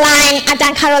 อาจา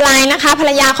รย์คาโรไลน์นะคะภร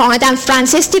รยาของอาจารย์ฟราน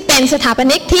ซิสที่เป็นสถาป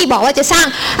นิกที่บอกว่าจะสร้าง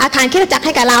อาคารคริสตจักรใ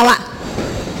ห้กับเราอะ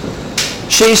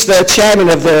She's the chairman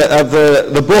of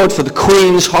the board for the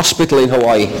Queen's Hospital in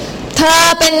Hawaii. เธอ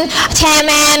เป็นแชร์แ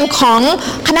มนของ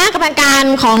คณะกรรมการ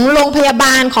ของโรงพยาบ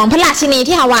าลของพระราชินี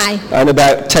ที่ฮาวาย And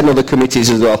about 10 other committees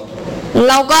as well.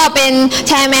 แล้วก็เป็นแ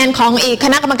ชร์แมนของอีกค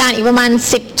ณะกรรมการอีกประมาณ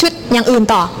10 ชุดอย่างอื่น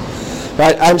ต่อ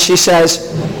Right, and she says,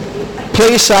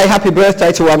 please say happy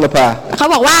birthday to Wanlapa. เขา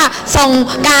บอกว่าส่ง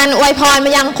การอวยพรม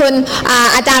ายังคุณ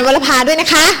อาจารย์วรภาด้วยนะ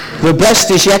คะ The best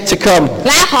is yet to come. แ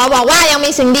ละขอบอกว่ายัง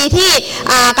มีสิ่งดีที่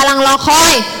กำลังรอคอ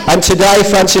ย And today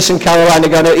Francis and Caroline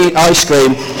are going to eat ice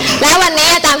cream. และวันนี้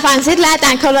อาจารย์ฟรานซิสและอาจ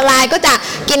ารย์คาโรไลน์ก็จะ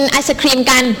กินไอศครีม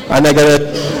กัน And they're going to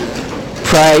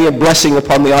pray a blessing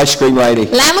upon the ice cream lady.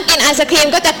 และเมื่อกินไอศครีม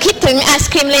ก็จะคิดถึงไอศ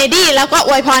ครีมเลดี้แล้วก็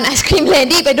อวยพรไอศครีมเล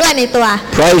ดี้ไปด้วยในตัว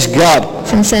Praise God.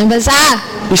 สรรเสริญพระเจ้า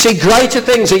You see, greater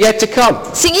things are yet to come.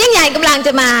 สิ่งยิ่งใหญ่กำลังจ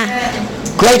ะมา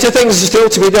Greater things are still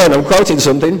to be done. I'm quoting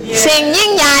something. สิ่งยิ่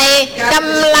งใหญ่ก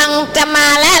ำลังจะมา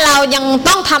และเรายัง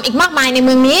ต้องทำอีกมากมายในเ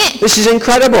มืองนี้ This is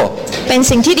incredible. เป็น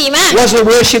สิ่งที่ดีมาก Was the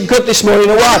worship good this morning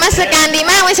or น what? มัสการดี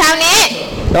มากเมื่อเช้านี้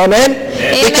Amen?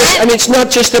 Amen. And it's not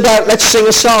just about let's sing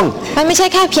a song, มันไม่ใช่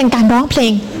แค่เพียงการร้องเพล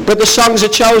ง but the songs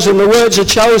are chosen, the words are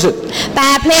chosen. แต่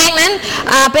เพลงนั้น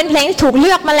เป็นเพลงที่ถูกเ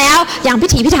ลือกมาแล้วอย่างพิ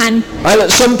ถีพิถัน And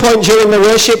at some point during the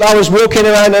worship, I was walking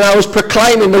around and I was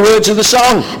proclaiming the words of the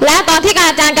song. และตอนที่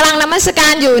อาจารย์กำลังนมัสกา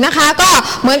รอยู่นะคะก็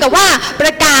เหมือนกับว่าปร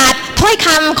ะกาศถ้อยค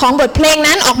ำของบทเพลง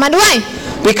นั้นออกมาด้วย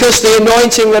Because the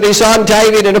anointing that is on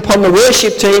David and upon the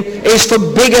worship team is for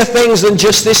bigger things than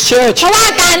just this church. เพราะว่า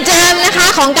การเจิมนะคะ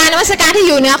ของการนมัสการที่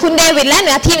อยู่เหนือคุณเดวิดและเห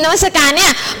นือทีมนมัสการเนี่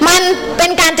ยมันเป็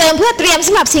นการเจิมเพื่อเตรียมส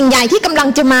ำหรับสิ่งใหญ่ที่กำลัง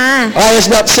จะมา Eye has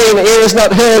not seen, ear has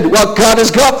not heard what God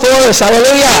has got for us.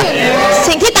 Hallelujah.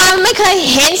 สิ่งที่ตาไม่เคย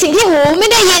เห็นสิ่งที่หูไม่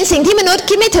ได้ยินสิ่งที่มนุษย์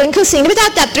คิดไม่ถึงคือสิ่งที่พระเจ้า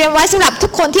จัดเตรียมไว้สำหรับทุ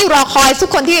กคนที่รอคอยทุก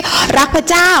คนที่รักพระ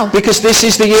เจ้า Because this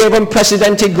is the year of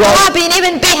unprecedented เพราะว่า growth. ปีนี้เ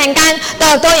ป็นปีแห่งการเ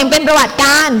ติบโตอย่างเป็นประวัติก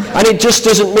ารณ์ And it just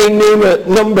doesn't mean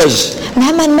numbers. และ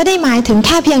มันไม่ได้หมายถึงแ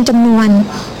ค่เพียงจำนวน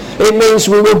It means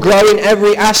we will grow in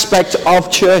every aspect of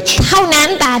church. เท่านั้น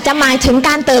แต่จะหมายถึงก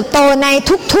ารเติบโตใน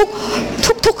ทุก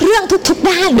เรื่องทุก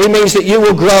ด้าน It means that you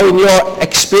will grow in your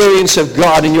experience of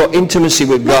God and your intimacy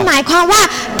with นั่น God. หมายความว่า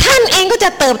ท่านเองก็จะ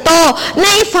เติบโตใน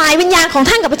ฝ่ายวิญญาณของ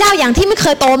ท่านกับพระเจ้าอย่างที่ไม่เค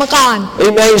ยโตมาก่อน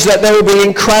It means that there will be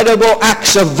incredible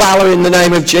acts of valor in the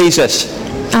name of Jesus.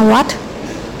 what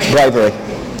Bravery.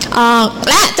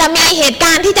 และจะมีเหตุก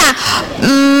ารณ์ที่จะ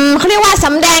เขาเรียกว่าส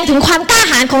ำแดงถึงความกล้า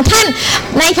หาญของท่าน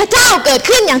ในพระเจ้าเกิด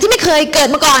ขึ้นอย่างที่ไม่เคยเกิด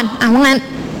มาก่อนว่างั้น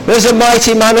There's a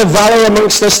mighty man of valor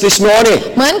amongst us this morning.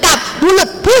 เหมือนกับบุรุษ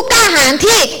ผู้กล้าหาญ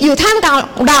ที่อยู่ท่ามกลาง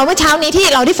เราเมื่อเช้านี้ที่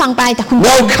เราได้ฟังไปจากคุณ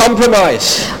No compromise.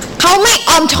 เขาไม่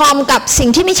ออมชอมกับสิ่ง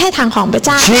ที่ไม่ใช่ทางของพระเ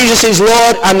จ้า Jesus is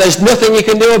Lord and there's nothing you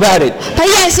can do about it. พระ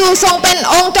เยซูทรงเป็น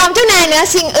องค์จอมเจ้านายเหนือ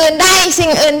สิ่งอื่นใ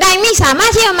ดไม่สามาร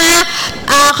ถที่จะมา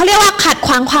เขาเรียกว่าขัดข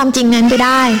วางความจริงนั้นไปไ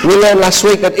ด้ We learned last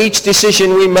week that each decision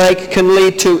we make can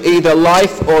lead to either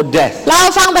life or death. เรา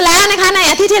ฟังไปแล้วนะคะใน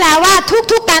อาทิตย์ที่แล้วว่า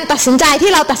ทุกๆการตัดสินใจ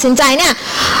ที่เราตัดสินใจเนี่ย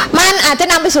มันอาจจะ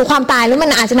นำไปสู่ความตายหรือมัน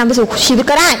อาจจะนำไปสู่ชีวิต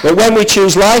ก็ได้ But when we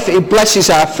choose life, it blesses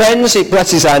our friends, it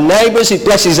blesses our neighbors, it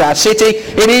blesses our city,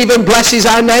 it even blesses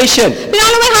our nation. พี่น้อง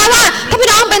รู้ไหมคะว่าถ้าพี่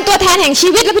น้องเป็นตัวแทนแห่งชี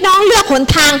วิตและพี่น้องเลือกหน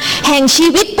ทางแห่งชี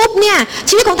วิตปุ๊บเนี่ย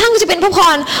ชีวิตของท่านก็จะเป็นพระพ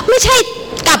รไม่ใช่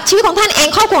กับชีวิตของท่านเอง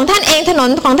ครอบครัวของท่านเองถนน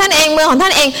ของท่านเองเมืองของท่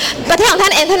านเองประเทศของท่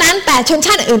านเองเท่านั้นแต่ชนช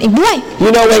าติอื่นอีกด้วย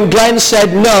You know, when Glenn said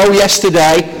no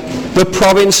yesterday, the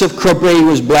province of Krabri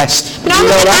was blessed. พี่น้อง You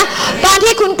รู้ know ไหมคะ that? ตอน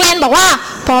ที่คุณเกรนบอกว่า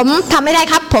ผมทำไม่ได้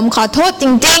ครับผมขอโทษจ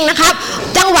ริงๆนะครับ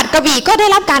จังหวัดกระบี่ก็ได้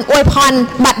รับการอวยพร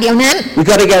บัดเดียวนั้น We've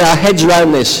got to get our heads around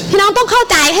this, พี่น้องต้องเข้า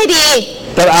ใจให้ดี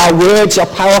that our words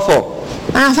are powerful.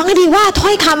 ฟังให้ดีว่าถ้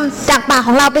อยคำจากปากข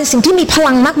องเราเป็นสิ่งที่มีพ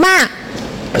ลังมาก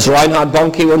As Reinhard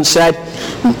Bonnke once said,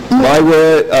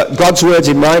 God's words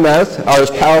in my mouth are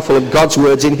as powerful as God's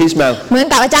words in his mouth. ๆเหมือน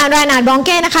กับอาจารย์ไรนาร์ดบองเ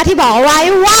ก้นะคะที่บอกเอาไว้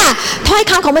ว่าถ้อย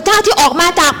คำของพระเจ้าที่ออกมา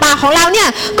จากปากของเราเนี่ย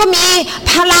ก็มี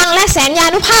พลังและแสนยา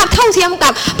นุภาพเท่าเทียมกั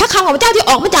บพระคำของพระเจ้าที่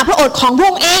ออกมาจากพระโอษฐ์ของพระ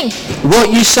องค์เอง What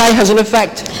you say has an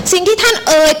effect. สิ่งที่ท่านเ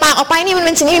อ่ยปากออกไปนี่มันเ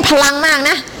ป็นสิ่งที่มีพลังมาก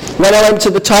นะ When I went to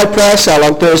the Thai prayer cell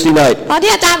on Thursday night, ตอน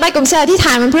ที่อาจารย์ไปกลุ่มเซลล์ที่ฐ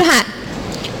านวันพฤหัส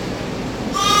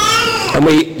and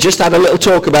we just had a little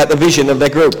talk about the vision of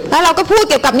their group, แล้วเราก็พูด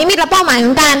เกี่ยวกับนิมิตและเป้าหมายข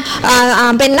องการ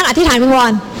เป็นนักอธิษฐานวิงวอ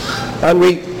น and we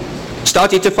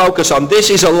started to focus on this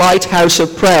is a lighthouse of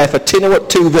prayer for Tinawat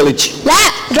 2 village. และ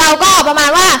เราก็ประมาณ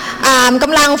ว่าก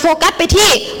ำลังโฟกัสไปที่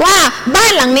ว่าบ้า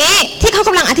นหลังนี้ที่เขาก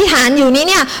ำลังอธิษฐานอยู่นี้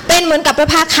เนี่ยเป็นเหมือนกับประ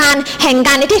ภาคารแห่งก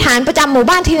ารอธิษฐานประจำหมู่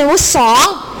บ้านทินวุฒิ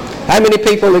2 How many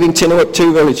people live in Tinawat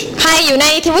 2 village? ใครอยู่ใน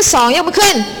ทินวุฒิ2ยกมือ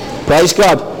ขึ้น Praise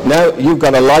God. Now you've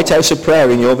got a lighthouse of prayer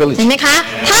in your village. เห็นไหมคะ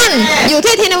ท่านอยู่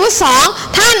ที่ทินวุฒิ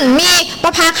2ท่านมีปร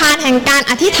ะภาคารแห่งการ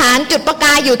อธิษฐานจุดประก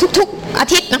ายอยู่ทุกๆอา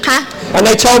ทิตย์นะคะ And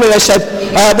they told me, they said,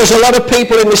 there's a lot of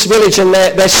people in this village and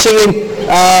they're seeing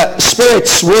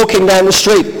spirits walking down the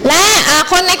street. และ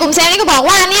คนในกลุ่มเซลล์นี่ก็บอก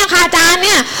ว่าเนี่ยค่ะอาจารย์เ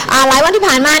นี่ยหลายวันที่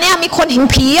ผ่านมาเนี่ยมีคนเห็น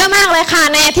ผีเยอะมากเลยค่ะ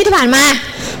ในอาทิตย์ที่ผ่านมา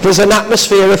There's an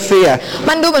atmosphere of fear.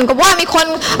 มันดูเหมือนกับว่ามีคน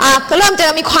เริ่มจะ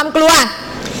มีความกลัว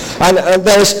And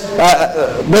there's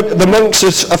the monks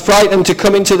are frightened to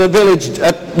come into the village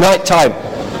at night time.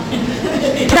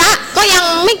 พระก็ยัง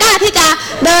ไม่กล้าที่จะ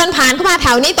เดินผ่านเข้ามาแถ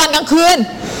วนี้ตอนกลางคืน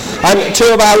And two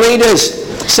of our leaders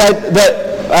said that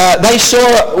they saw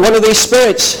one of these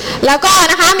spirits. แล้วก็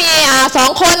นะคะมี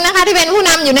2 คนนะคะที่เป็นผู้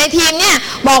นำอยู่ในทีมเนี่ย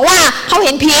บอกว่าเขาเ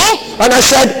ห็นผี And I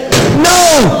said, no,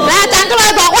 และอาจารย์ก็เล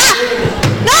ยบอกว่า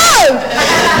no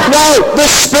no, the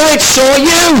spirit saw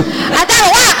you. อาจารย์บ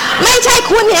อกว่าไม่ใช่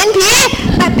คุณเห็นผี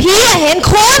แต่ ผีเห็น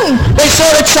คน They saw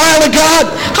the child of God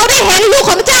เขาได้เห็นลูก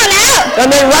ของพระเจ้าแล้ว and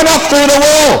they ran off through the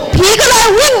wall. ผีก็เลย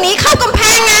วิ่งหนีเข้ากำแพ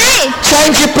งไง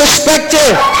Change your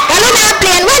perspective. กรุณาเป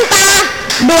ลี่ยนแว่นตา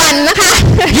ด่วนนะคะ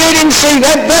You didn't see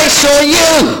them, they saw you.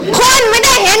 คนไม่ไ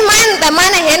ด้เห็นมันแต่มัน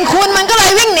เห็นคุณมันก็เล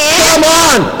ยวิ่งหนี Come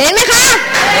on. เห็นไหมคะ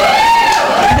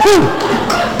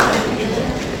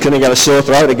Gonna get a sore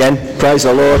throat again. Praise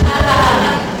the Lord.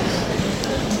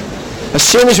 As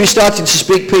soon as we started to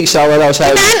speak peace over those ดั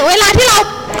ง houses, นั้นเวลาที่เรา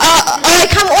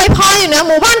คำอวยพรอยู่เหนือห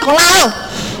มู่บ้านของเรา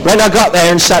when I got there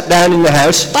and sat down in the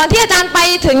house, ตอนที่อาจารย์ไป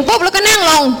ถึงปุ๊บแล้วก็นั่ง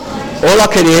ลง all I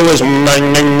could hear was ning,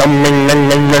 ning, ning, ning, ning,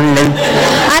 ning, ning, ning.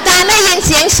 อาจารย์ได้ยินเ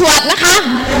สียงสวดนะคะ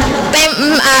เต็ม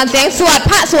เสียงสวด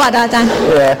พระสวดอาจารย์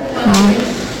Yeah.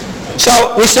 So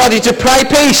we started to pray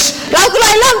peace, เราก็เล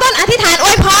ยเริ่มต้นอธิษฐานอ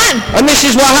วยพร and this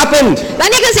is what happened. และ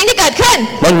นี่คือสิ่งที่เกิดขึ้น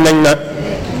Ning, ning, ning.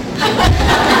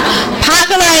 พระ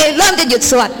ก็เลยเริ่มจะหยุด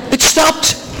สวด It stopped.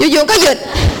 อยู่ๆก็หยุด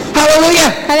Hallelujah.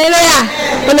 ฮาเลลูยา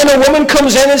And then a woman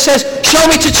comes in and says, "Show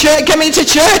me to church. Get me to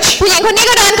church. ผู้หญิงคนนี้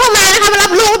ก็เดินเข้ามานะคะมารั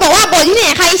บรู้บอกว่าโบสถ์ที่ไหน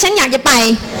คะอีฉันอยากจะไป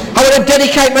I want to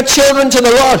dedicate my children to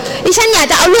the Lord." อีฉันอยาก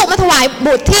จะเอาลูกมาถวาย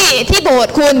บุตรที่โบส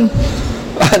ถ์คุณ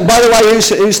And by the way,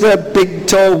 who's the big,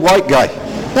 tall, white guy?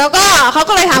 แล้วก็เขา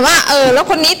ก็เลยถามว่าแล้ว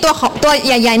คนนี้ตัวใ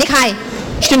หญ่ๆนี่ใคร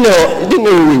She didn't know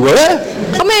who we were.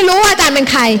 ก็ไม่รู้ว่าอาจารย์เป็น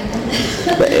ใคร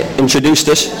But it introduced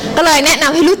us, ก็เลยแนะน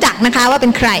ำให้รู้จักนะคะว่าเป็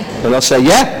นใคร and I'll say,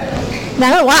 "Yeah, แล้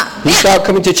วก็บอกว่า you เนี่ย start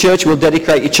coming to church, we'll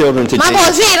dedicate your children to มาโบส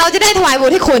ถ์ Jesus." สิเราจะได้ถวายบุ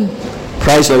ตรให้คุณ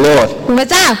Praise the Lord. คุณพระ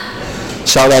เจ้า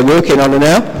So they're working on it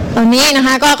now. ตอนนี้นะค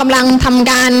ะก็กำลังท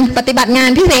ำการปฏิบัติงาน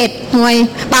พิเศษหน่วย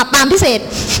ปราบปรามพิเศษ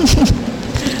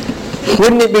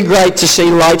Wouldn't it be great to see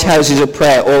lighthouses of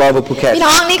prayer all over พี่ Phuket?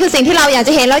 น้องนี่คือสิ่งที่เราอยากจ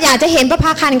ะเห็นเราอยากจะเห็นพระภ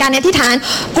าคารการอธิษฐาน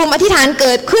กลุ่มอธิษฐานเ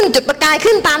กิดขึ้นจุดประกาย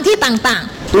ขึ้นตามที่ต่าง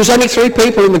There was only 3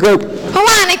 people in the group, ๆ เพราะ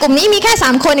ว่าในกลุ่มนี้มีแค่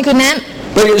3คนในคืนนั้น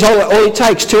but it was all it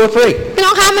takes, 2 or 3. พี่น้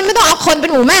องคะมันไม่ต้องเอาคนเป็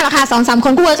นหมู่แม่หรอกค่ะ2-3 ค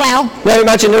นก็เวิร์กแล้ว Now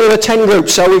imagine there were 10 groups,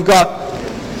 so we've got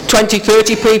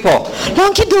 20-30 people. ลอ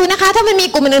งคิดดูนะคะถ้ามันมี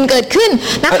กลุ่มอื่นๆเกิดขึ้น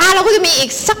นะคะเราก็จะมีอีก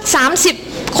สัก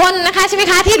30 คนนะคะใช่ไหม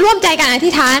คะที่ร่วมใจกันอ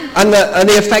ธิษฐาน And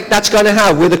the effect that's going to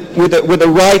have with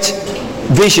the right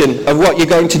vision of what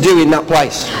you're going to do in that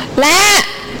place. และ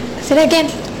เสร็จเกน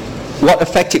What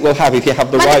effect it will have if you have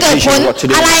the มันจะ right เกิดผ vision ล of what to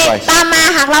do in อะไร that place. ตามมา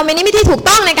หากเรามีนิมิตที่ถูก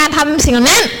ต้องในการทำสิ่งเหล่า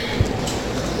นั้น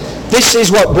This is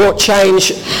what brought change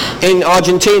in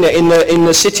Argentina, in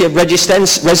the city of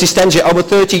Resistencia over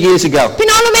 30 years ago. พี่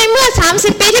น้องรู้ไหมเมื่อ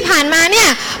30 ปีที่ผ่านมาเนี่ย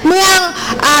เมือง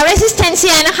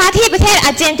Resistencia นะคะที่ประเทศอ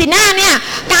าร์เจนตินาเนี่ย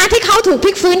การที่เขาถูกพ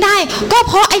ลิกฟื้นได้ ก็เ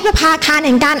พราะไอ้ประภาคารแ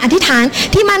ห่งการอธิษฐาน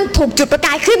ที่มันถูกจุดประก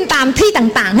ายขึ้นตามที่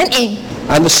ต่างๆนั่นเอง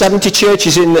And the 70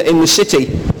 churches in the city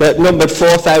that numbered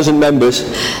 4,000 members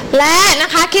และนะ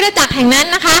คะคริสตจักรแห่งนั้น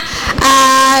นะคะ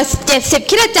70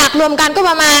คริสตจักรรวมกันก็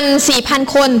ประมาณ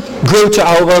 4,000 คน grew to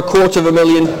over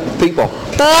 250,000 people.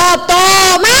 เติบโต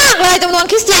มากเลยจำนวน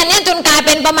คริสเตียนเนี่ยจนกลายเ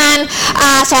ป็นประมาณ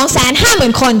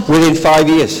250,000 คน Within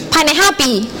 5 years. ภายใน5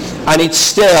 ปี And it's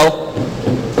still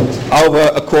over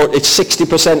a quarter, it's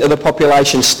 60% of the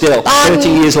population still, 30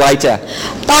 years later.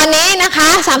 ตอนนี้นะคะ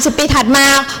30 ปีถัดมา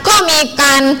ก็มีก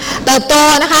ารเติบโต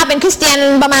นะคะเป็นคริสเตียน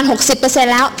ประมาณ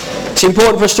 60% แล้ว It's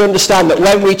important for us to understand that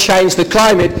when we change the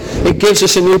climate, it gives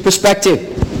us a new perspective.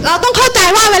 เราต้องเข้าใจ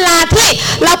ว่าเวลาที่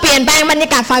เราเปลี่ยนแปลงบรรยา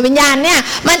กาศฝ่ายวิญญาณเนี่ย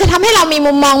มันจะทำให้เรามี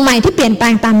มุมมองใหม่ที่เปลี่ยนแปล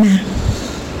งตามมา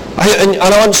And I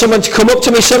want someone to come up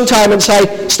to me sometime and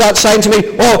start saying to me,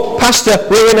 "Oh, Pastor,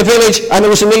 we were in a village and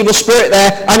there was an evil spirit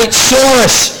there and it saw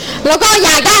us." แล้วก็อย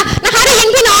ากจะนะคะได้ยิน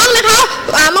พี่น้องนะคะ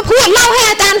มาพูดเล่าให้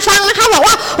อาจารย์ฟังนะคะบอก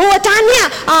ว่าโอ้อาจารย์เนี่ย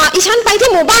อีฉันไปที่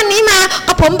หมู่บ้านนี้มา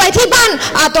กับผมไปที่บ้าน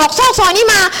ตรอกซอกซอยนี้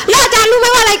มาแล้วอาจารย์รู้ไหม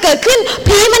ว่าอะไรเกิดขึ้น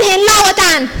ผีมันเห็นเราอาจ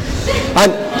ารย์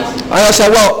And I say,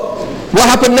 "Well, what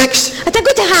happened next?" อาจารย์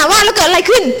ก็จะหาว่าแล้วเกิดอะไร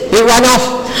ขึ้น It ran off.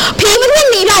 ผีมันวิ่ง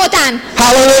หนีเราอาจารย์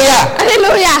Hallelujah. อะเล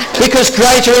ลูยา Because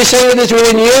greater is he that is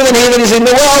within you than he that is in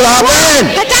the world. Amen.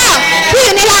 พระเจ้าที่อ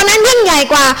ยู่ในเรานั้นยิ่งใหญ่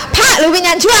กว่าพระหรือวิญญ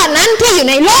าณชั่วนั้นที่อยู่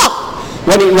ในโลก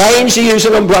When it rains, you use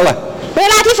an umbrella. เว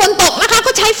ลาที่ฝนตกนะคะ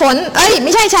ก็ใช้ฝนไ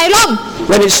ม่ใช่ใช้ร่ม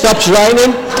When it stops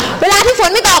raining, เวลาที่ฝน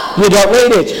ไม่ตก you don't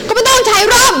need it. ก็ไม่ต้องใช้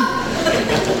ร่ม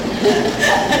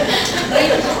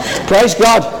Praise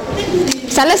God.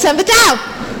 สรรเสริญพระเจ้า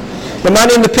The man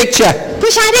in the picture,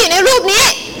 ผู้ชายที่อยู่ในรูปนี้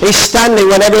he's standing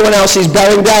when everyone else is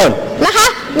bowing down. นะคะ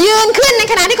ยืนขึ้นใน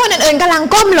ขณะที่คนอื่นๆกำลัง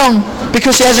ก้มลง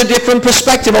Because he has a different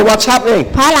perspective of what's happening.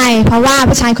 เพราะอะไรเพราะว่า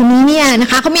ผู้ชายคนนี้เนี่ยนะ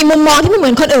คะเขามีมุมมองที่ไม่เหมื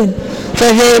อนคนอื่น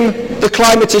For him, the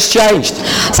climate has changed.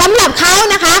 สำหรับเขา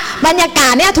นะคะบรรยากา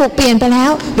ศเนี่ยถูกเปลี่ยนไปแล้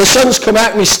ว The sun's come out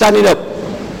and he's standing up.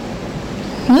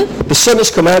 The sun has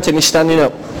come out and he's standing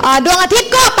up. ดวงอาทิต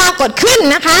ย์ก็ปรากฏขึ้น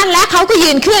นะคะและเขาก็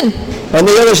ยืนขึ้น And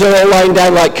the others are all lying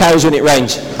down like cows when it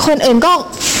rains. คนอื่นก็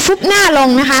ฟุบหน้าลง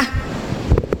นะคะ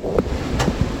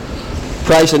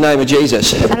Praise the name of Jesus.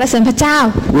 สรรเสริญพระเจ้า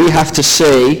We have to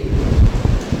see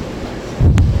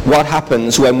what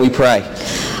happens when we pray.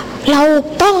 เรา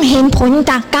ต้องเห็นผล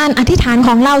จากการอธิษฐานข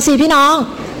องเราสิพี่น้อง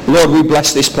Lord, we bless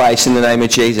this place in the name of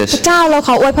พ Jesus. ระเจ้าเราข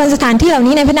ออวยพรสถานที่เหล่า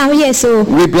นี้ในพระนามพระเยซู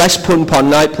We bless Punpon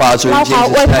Night Plaza เรา in ขอ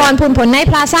อวย Jesus' พร name. พูนผลใน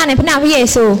พลาซ่าในพระนามพระเย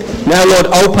ซู Now, Lord,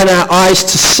 open our eyes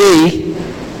to see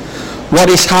what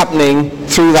is happening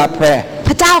through that prayer. พ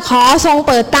ระเจ้าขอทรง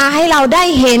เปิดตาให้เราได้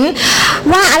เห็น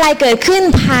ว่าอะไรเกิดขึ้น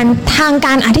ผ่านทางก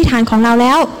ารอธิษฐานของเราแ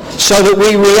ล้ว So that we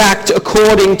react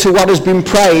according to what has been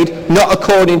prayed, not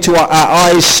according to what our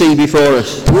eyes see before us.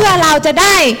 เพื่อเราจะไ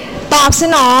ด้ตอบส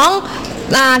นอง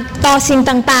ต่อสิ่ง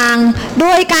ต่างๆโด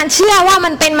ยการเชื่อว่ามั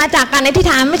นเป็นมาจากการอธิษ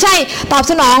ฐานไม่ใช่ตอบ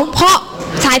สนองเพราะ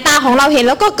สายตาของเราเห็น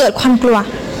แล้วก็เกิดความกลัว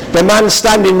The man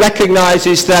standing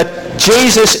recognizes that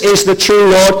Jesus is the true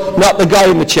Lord, not the guy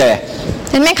in the chair.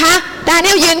 เห็นไหมคะดาเนี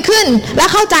ยลยืนขึ้นและ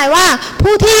เข้าใจว่า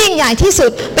ผู้ที่ยิ่งใหญ่ที่สุ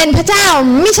ดเป็นพระเจ้า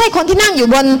ไม่ใช่คนที่นั่งอยู่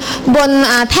บน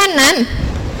แท่นนั้น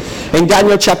In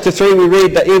Daniel chapter 3 we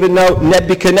read that even though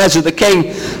Nebuchadnezzar the king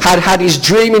had had his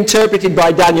dream interpreted by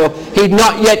Daniel, he'd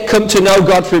not yet come to know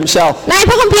God for himself. ในพ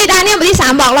ระคัมภีร์ดาเนียลบทที่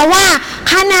3บอกเราว่า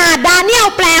ขนาดดาเนียล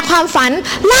แปลความฝัน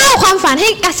เล่าความฝันให้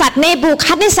กษัตริย์เนบู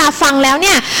คัดเนซาร์ฟังแล้วเ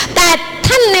นี่ยแต่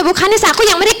ท่านเนบูคัดเนซาร์ก็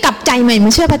ยังไม่ได้กลับใจใหม่ม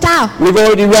าเชื่อพระเจ้า We've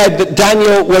already read that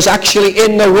Daniel was actually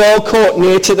in the royal court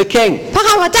near to the king. พร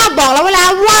ะเจ้าบอกเราไว้แล้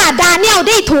วว่าดาเนียล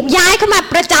ได้ถูกย้ายเข้ามา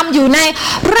ประจำอยู่ใน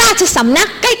ราชสำนัก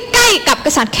ใกล้ๆกับก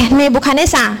ษัตริย์เนบูคัดเน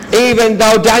ซาร์ Even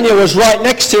though Daniel was right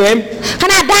next to him, ข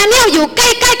นาดดาเนียลอยู่ใก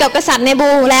ล้ๆกับกษัตริย์เนบู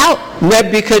แล้ว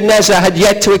Nebuchadnezzar had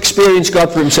yet to experience God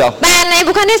for himself. แต่เน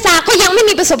บูคัดเนซาร์ก็ยังไม่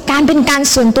มีประสบการณ์เป็นการ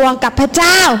ส่วนตัวกับพระเ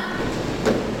จ้า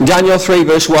Daniel 3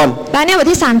 verse 1. ดาเนียลบท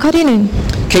ที่3ข้อที่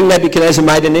1 King Nebuchadnezzar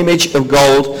made an image of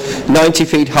gold 90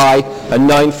 feet high and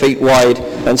 9 feet wide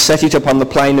and set it upon the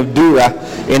plain of Dura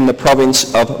in the province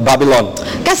of Babylon.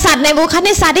 กษัตริย์เนบูคัดเน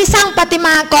ซาร์ได้สร้างประติม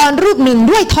ากรรูปหนึ่ง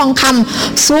ด้วยทองค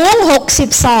ำสูง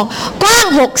60 ศอกกว้าง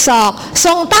6 ศอกท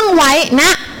รงตั้งไว้ณ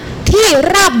ที่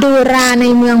ราบดูราใน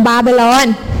เมืองบาบิโลน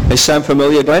Does sound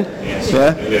familiar, Glenn?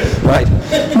 Yeah? Right.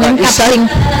 เหมือนกับสิ่ง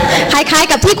คล้าย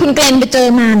ๆกับที่คุณเกรนไปเจอ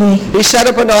มาเลย He set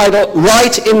up an idol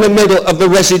right in the middle of the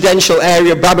residential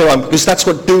area of Babylon because that's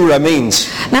what Dura means.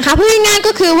 นะคะพูดง่ายๆ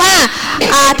ก็คือว่า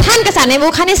ท่านกษัตริย์เนบู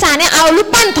คัดเนซาร์เนี่ยเอารูป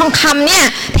ปั้นทองคำเนี่ย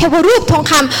เทวรูปทอง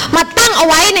คำมาตั้งเอา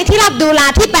ไว้ในที่ราบดูรา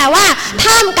ที่แปลว่า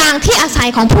ท่ามกลางที่อาศัย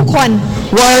ของผู้คน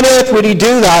Why on earth would he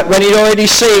do that when he'd already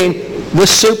seen the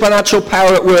supernatural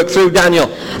power at work through Daniel?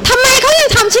 ทำไมเขายัง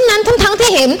ทำเช่นนั้นทั้ง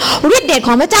ที่เห็นฤทธิ์เดชข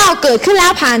องพระเจ้าเกิดขึ้นแล้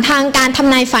วผ่านทางการท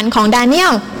ำนายฝันของดาเนีย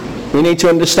ล We need to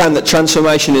understand that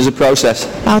transformation is a process.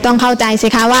 เราต้องเข้าใจสิ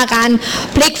คะว่าการ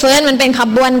พลิกฟื้นมันเป็นข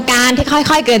บวนการที่ค่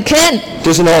อยๆเกิดขึ้น It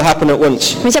doesn't all happen at once.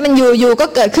 ไม่ใช่มันอยู่ๆก็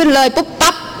เกิดขึ้นเลยปุ๊บ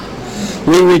ปั๊บ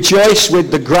We rejoice with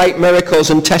the great miracles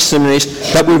and testimonies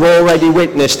that we've already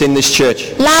witnessed in this church.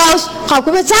 เราขอบคุ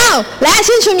ณพระเจ้าและ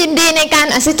ชื่นชมยินดีในการ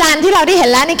อัศจรรย์ที่เราได้เห็น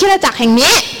แล้วในคริสตจักรแห่ง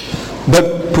นี้ But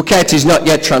Phuket is not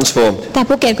yet transformed. แต่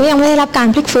ภูเก็ตก็ยังไม่ได้รับการ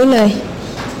พลิกฟื้นเลย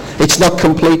It's not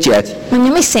complete yet. มันยั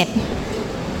งไม่เสร็จ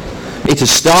It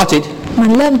has started. มั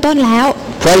นเริ่มต้นแล้ว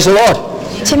Praise the Lord.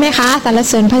 ใช่ไหมคะสรร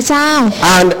เสริญพระเจ้า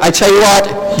And I tell you what,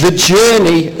 the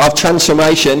journey of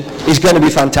transformation is going to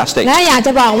be fantastic. และอยากจ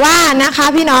ะบอกว่านะคะ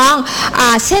พี่น้อง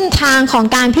เส้นทางของ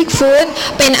การพลิกฟื้น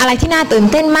เป็นอะไรที่น่าตื่น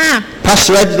เต้นมาก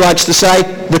Pastor Ed likes to say,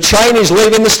 the train is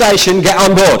leaving the station, get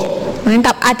on board. เหมือน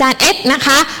กับอาจารย์เอ็ดนะค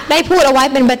ะได้พูดเอาไว้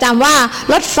เป็นประจำว่า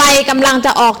รถไฟกำลังจ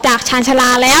ะออกจากชานชาลา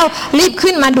แล้วรีบ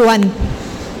ขึ้นมาด่วน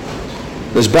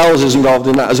There's bells involved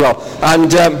in that as well. And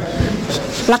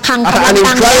ระฆังกำลัง and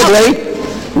ดังแล้ว incredibly,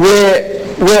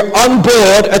 we're on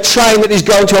board a train that is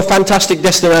going to a fantastic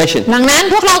destination. ดังนั้น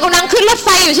พวกเรากำลังขึ้นรถไฟ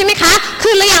อยู่ใช่ไหมคะ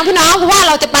ขึ้นหรือยังพี่น้องเพราะว่าเ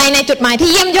ราจะไปในจุดหมายที่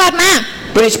เยี่ยมยอดมาก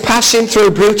But it's passing through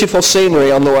beautiful scenery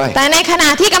on the way. แต่ในขณะ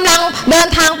ที่กำลังเดิน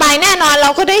ทางไปแน่นอนเร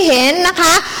าก็ได้เห็นนะค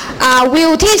ะวิ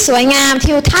วที่สวยงาม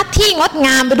ทิวทัศน์ที่งดง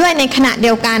ามไปด้วยในขณะเดี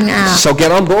ยวกัน So get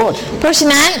on board เพราะฉะ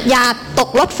นั้นอย่าตก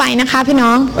รถไฟนะคะพี่น้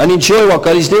อง and enjoy what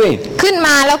God is doing. ขึ้นม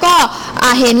าแล้วก็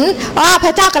เห็นว่าพร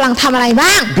ะเจ้ากำลังทำอะไร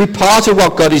บ้าง Be part of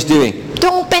what God is doing. จ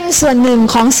งเป็นส่วนหนึ่ง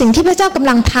ของสิ่งที่พระเจ้ากำ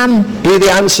ลังทำ Be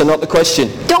the answer, not the question.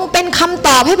 จงเป็นคำต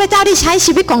อบให้พระเจ้าได้ใช้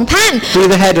ชีวิตของท่าน Be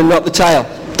the head and not the tail.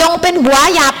 จงเป็นหัว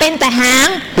อย่าเป็นแต่หาง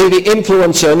Be the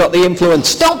influencer, not the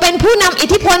influenced. จงเป็นผู้นำอิท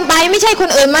ธิพลไปไม่ใช่คน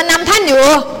อื่นมานำท่านอยู่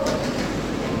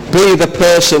Be the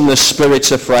person the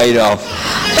Spirit's afraid of.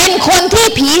 เป็นคนที่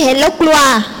ผีเห็นแล้วกลัว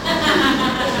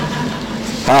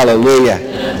Hallelujah.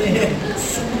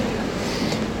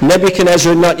 Nebuchadnezzar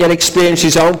had not yet experienced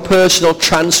his own personal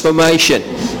transformation.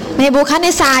 เนบูคัดเน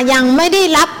ซาร์ยังไม่ได้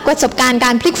รับประสบการณ์ก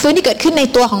ารพลิกฟื้นที่เกิดขึ้นใน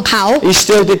ตัวของเขา He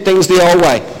still did things the old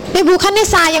way. เนบูคัดเน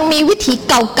ซาร์ยังมีวิถี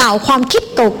เก่าๆความคิด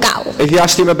เก่า If you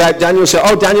asked him about Daniel, say,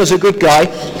 "Oh, Daniel's a good guy."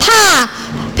 ๆถ้า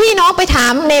พี่น้องไปถา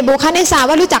มเนบูคัดเนซาร์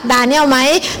ว่ารู้จักดาเนียลไหม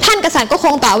ท่านกษัตริย์ก็ค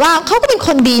งตอบว่าเขาก็เป็นค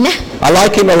นดีนะ I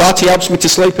like him a lot. He helps me to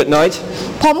sleep at night.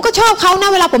 ผมก็ชอบเขานะ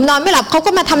เวลาผมนอนไม่หลับเขา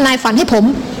ก็มาทำนายฝันให้ผม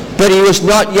But he was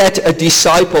not yet a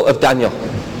disciple of Daniel.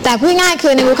 แต่พูดง่ายคื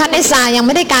อเนบูคัดเนซาร์ยังไ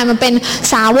ม่ได้กลายมาเป็น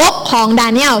สาวกของดา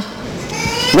เนียล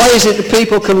Why is it that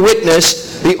people can witness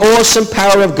the awesome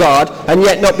power of God and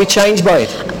yet not be changed by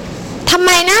it? ทำไ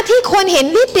มนะที่คนเห็น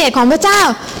ฤทธิ์เดชของพระเจ้า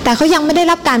แต่เขายังไม่ได้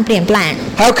รับการเปลี่ยนแปลง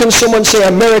How can someone see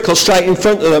a miracle straight in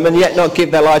front of them and yet not give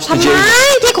their lives to ทำไม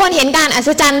Jesus? ที่คนเห็นการอัศ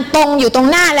จรรย์ตรงอยู่ตรง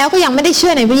หน้าแล้วก็ยังไม่ได้เชื่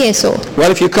อในพระเยซู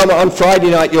Well, if you come on Friday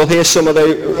night, you'll hear some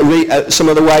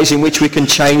of the ways in which we can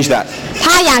change that.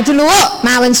 ถ้าอยากจะรู้ม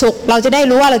าวันศุกร์เราจะได้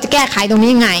รู้ว่าเราจะแก้ไขตรงนี้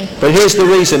ยังไง But here's the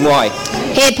reason why.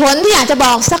 เหตุผลที่อยากจะบ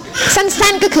อกสัก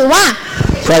สั้นๆก็คือว่า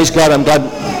Praise God, I'm glad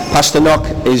Pastor Knock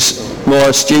is more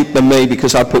astute than me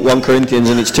because I put 1 Corinthians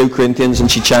and it's 2 Corinthians and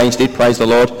she changed it. Praise the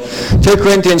Lord. 2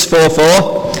 Corinthians 4:4.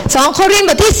 2 โครินธ์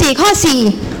บทที่4ข้อ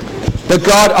4 The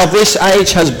God of this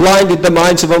age has blinded the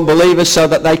minds of unbelievers so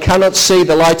that they cannot see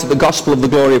the light of the gospel of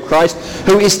the glory of Christ,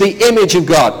 who is the image of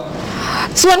God.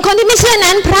 ส่วนคนที่ไม่เชื่อ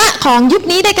นั้นพระของยุค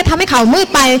นี้ได้กระทำให้เขามืด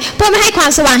ไปเพื่อไม่ให้ควา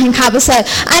มสว่างแห่งข่าวประเสริฐ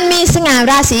อันมีสง่า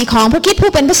ราศีของพระคริสต์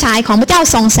ผู้เป็นพระฉายของพระเจ้า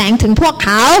ส่องแสงถึงพวกเ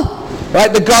ขา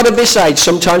Right, the God of this age,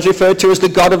 sometimes referred to as the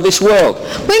God of this world.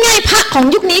 ง่ายๆพระของ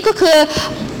ยุคนี้ก็คือ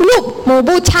รูปหมู่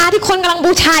บูชาที่คนกำลัง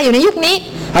บูชาอยู่ในยุคนี้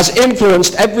Has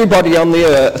influenced everybody on the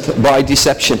earth by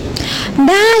deception.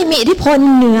 ได้มีอิทธิพล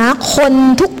เหนือคน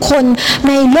ทุกคน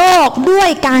ในโลกด้วย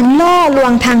การล่อลว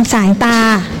งทางสายตา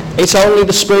It's only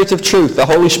the Spirit of truth, the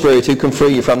Holy Spirit, who can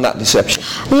free you from that deception.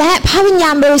 และพระวิญญ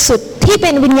าณบริสุทธิ์ที่เ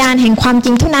ป็นวิญญาณแห่งความจ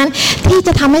ริงเท่านั้นที่จ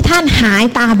ะทำให้ท่านหาย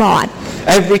ตาบอด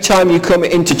Every time you come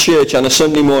into church on a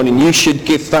Sunday morning, you should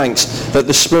give thanks that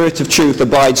the Spirit of truth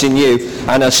abides in you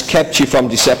and has kept you from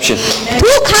deception.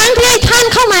 ทุกครั้งที่ท่าน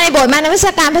เข้ามาในโบสถ์มานมัส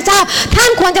การพระเจ้าท่าน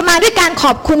ควรจะมาด้วยการข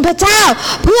อบคุณพระเจ้า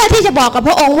เพื่อที่จะบอกกับพ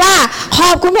ระองค์ว่าข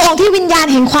อบคุณพระองค์ที่วิญญาณ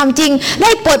แห่งความจริงไ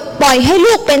ด้ปลดปล่อยให้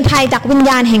ลูกเป็นไทยจากวิญ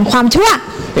ญาณแห่งความชั่ว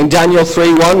In Daniel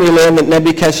 3:1, we learn that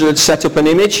Nebuchadnezzar had set up an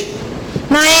image.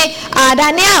 ในดา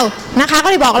เนียลนะคะก็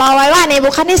ได้บอกเราไว้ว่าเนบู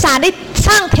คัดเนซาร์ได้ส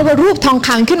ร้างเทวรูปทองค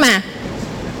ำขึ้นมา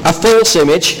A false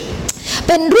image เ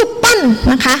ป็นรูปปั้น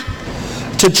นะคะ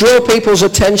to draw people's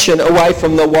attention away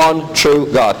from the one true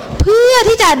God. เพื่อ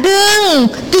ที่จะดึง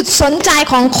จุดสนใจ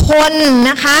ของคน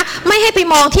นะคะไม่ให้ไป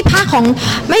มองที่พระของ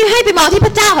ไม่ให้ไปมองที่พ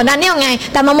ระเจ้าของดาเนียลไง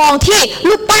แต่มามองที่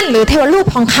รูปปั้นหรือเทวรูป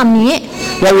ทองคำนี้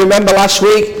Now remember last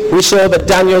week we saw that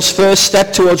Daniel's first step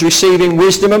towards receiving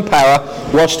wisdom and power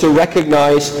was to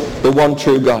recognize the one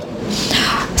true God.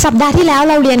 สัปดาห์ที่แล้ว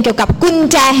เราเรียนเกี่ยวกับกุญ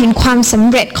แจแห่งความสำ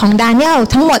เร็จของดาเนียล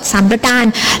ทั้งหมด3ประการ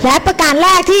และประการแร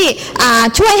กที่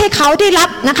ช่วยให้เขาได้รับ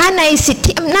นะคะในสิท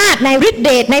ธิอำนาจในฤทธิเด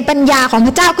ชในปัญญาของพ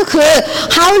ระเจ้าก็คือ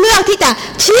เขาเลือกที่จะ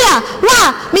เชื่อว่า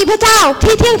มีพระเจ้า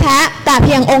ที่เที่ยงแท้แต่เ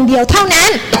พียงองค์เดียวเท่านั้น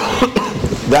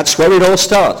That's where it all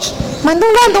starts. มันต้อ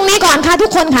งเริ่มตรงนี้ก่อนค่ะทุ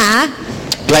กคนค่ะ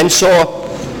Glenn saw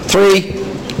 3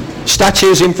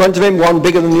 statues in front of him, one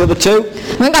bigger than the other two.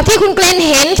 เหมือนกับที่คุณเกรน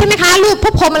เห็นใช่ไหมคะรูปพร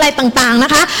ะพรหมอะไรต่างๆน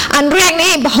ะคะอันแรก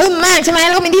นี่บึ้มมากใช่ไหมแ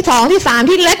ล้วก็มีที่2ที่3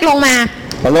ที่เล็กลงมา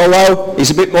And although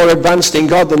he's a bit more advanced in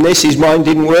God than this, his mind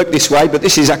didn't work this way, but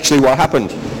this is actually what happened.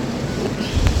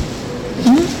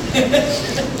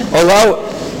 Although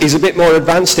he's a bit more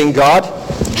advanced in God,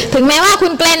 ถึงแม้ว่าคุ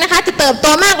ณเกรนนะคะจะเติบโต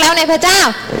มากแล้วในพระเจ้า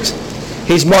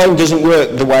his mind doesn't work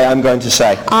the way I'm going to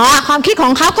say. ความคิดขอ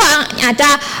งเขาก็อาจจะ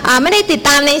ไม่ได้ติดต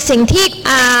ามในสิ่งที่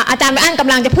อาจารย์ไปอั้นก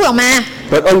ำลังจะพูดออกมา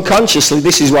But unconsciously,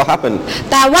 this is what happened.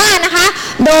 แต่ว่านะคะ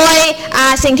โดย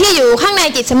สิ่งที่อยู่ข้างใน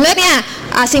จิตสำนึกเนี่ย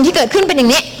สิ่งที่เกิดขึ้นเป็นอย่า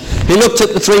งนี้ He looked at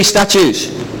the 3 statues,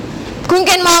 คุณเก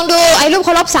รนมองดูไอ้รูปเค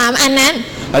ารพ3อันนั้น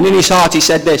and in his heart he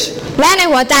said this: และใน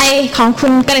หัวใจของคุ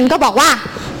ณเกรนก็บอกว่า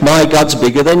My God's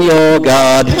bigger than your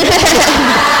God.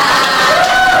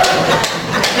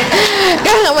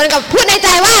 ก็เหมือนกับพูดในใจ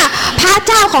ว่าพระเ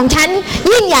จ้าของฉัน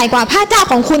ยิ่งใหญ่กว่าพระเจ้า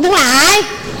ของคุณทั้งหลาย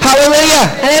Hallelujah!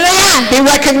 อะไรเลยอ่ะ He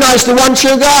recognized the one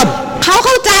true God. เขาเ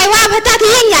ข้าใจว่าพระเจ้า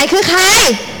ที่ยิ่งใหญ่คือใคร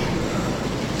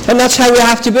And that's how we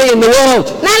have to be in the world.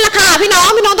 นั่นแหละค่ะพี่น้อ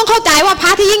งต้องเข้าใจว่าพร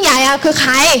ะที่ยิ่งใหญ่คือใค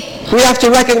ร We have to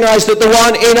recognize that the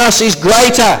one in us is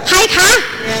greater. ใครคะ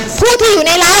ผู้ที่อยู่ใ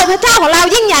นเราพระเจ้าของเรา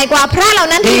ยิ่งใหญ่กว่าพระเหล่า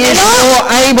นั้นที่ He อยู่ใน is โลก more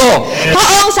able. พระ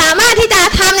องค์สามารถที่จะ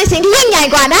ทำในสิ่งที่ยิ่งใหญ่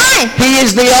กว่าได้ He is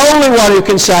the only one who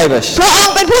can save us. พระอง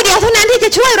ค์เป็นผู้เดียวเท่านั้นที่จะ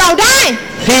ช่วยเราได้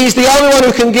He is the only one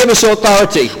who can give us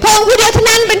authority. พระองค์ผู้เดียวเท่า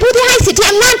นั้นเป็นผู้ที่ให้สิทธิ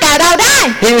อำนาจแก่เราได้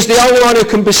He is the only one who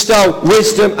can bestow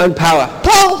wisdom and power. พ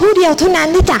ระองค์ผู้เดียวเท่านั้น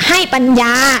ที่จะให้ปัญญ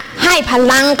าให้พ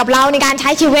ลังกับเราในการใช้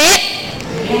ชีวิต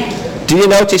Do you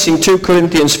notice in 2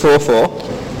 Corinthians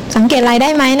 4:4 สังเกตอะไรได้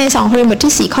ไหมใน2 โครินธ์บท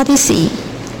ที่4ข้อที่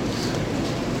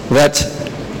that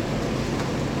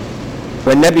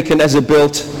when Nebuchadnezzar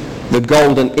built the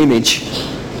golden image,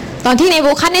 4ตอนที่เน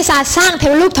บูคัดเนซาร์สร้างเท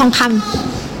วรูปทองคำ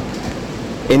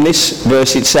in this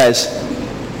verse it says,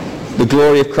 the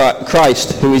glory of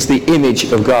Christ, who is the image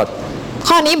of God.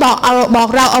 ข้อนี้บอก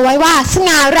เราเอาไว้ว่าส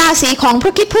ง่าราศีของพร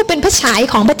ะคริสต์ผู้เป็นพระฉาย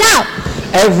ของพระเจ้า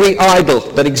Every idol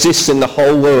that exists in the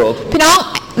whole world พี่น้อง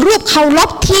รูปเคารพ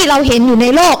ที่เราเห็นอยู่ใน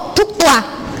โลกทุกตัว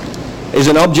is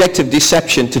an object of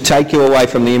deception to take you away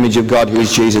from the image of God, who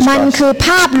is Jesus มัน Christ. คือภ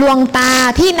าพลวงตา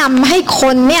ที่นำให้ค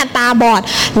นเนี่ยตาบอด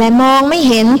และมองไม่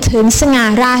เห็นถึงสง่า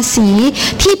ราศี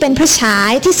ที่เป็นพระฉา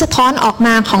ยที่สะท้อนออกม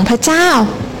าของพระเจ้า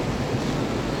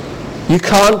You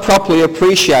can't properly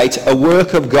appreciate a work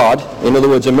of God, in other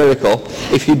words a miracle,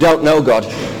 if you don't know God.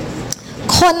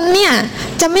 คนเนี่ย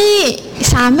จะไม่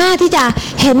สามารถที่จะ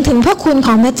เห็นถึงพระคุณข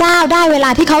องพระเจ้าได้เวลา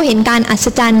ที่เขาเห็นการอัศ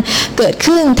จรรย์เกิด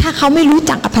ขึ้นถ้าเขาไม่รู้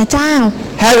จักกับพระเจ้า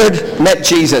Herod met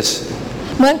Jesus.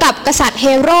 เหมือนกับกษัตริย์เฮ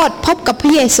โรดพบกับพร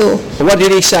ะเยซู And what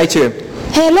did he say to him?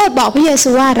 เฮโรดบอกพระเยซู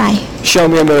ว่าอะไร Show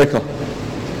me a miracle.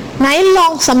 ไหนลอ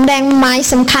งสำแดงหมาย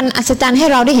สำคัญอัศจรรย์ให้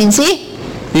เราได้เห็นสิ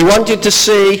He wanted to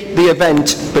see the event,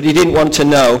 but he didn't want to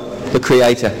know the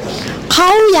Creator. เขา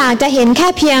อยากจะเห็นแค่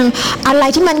เพียงอะไร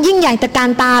ที่มันยิ่งใหญ่ตระการ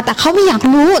ตาแต่เขาไม่อยาก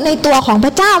รู้ในตัวของพร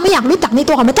ะเจ้าไม่อยากรู้จักใน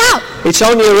ตัวของพระเจ้า It's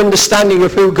only your understanding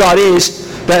of who God is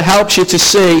that helps you to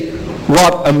see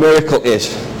what a miracle is.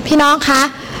 พี่น้องคะ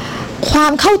ควา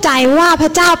มเข้าใจว่าพร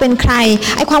ะเจ้าเป็นใคร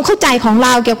ไอ้ความเข้าใจของเร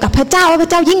าเกี่ยวกับพระเจ้าว่าพระ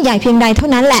เจ้ายิ่งใหญ่เพียงใดเท่า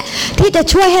นั้นแหละที่จะ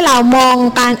ช่วยให้เรามอง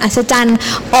การอัศจรรย์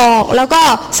ออกแล้วก็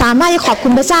สามารถจะขอบคุ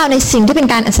ณพระเจ้าในสิ่งที่เป็น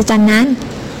การอัศจรรย์นั้น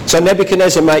So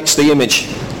Nebuchadnezzar makes the image.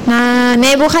 เน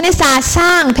บูคัดเนซาร์ส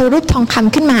ร้างเทวรูปทองค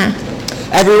ำขึ้นมา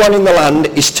Everyone in the land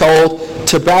is told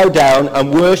to bow down and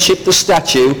worship the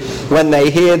statue when they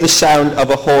hear the sound of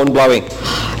a horn blowing.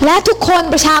 และทุกคน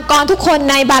ประชากรทุกคน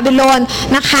ในบาบิโลน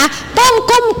นะคะต้อง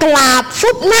ก้มกราบฟุ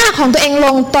บหน้าของตัวเองล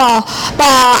งต่อ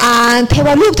เทว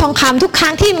รูปทองคำทุกครั้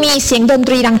งที่มีเสียงดนต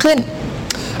รีดังขึ้น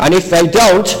And if they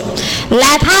don't, แล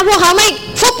ะถ้าพวกเขาไม่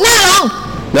ฟุบหน้าลง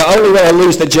not only will they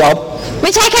lose their job, ไ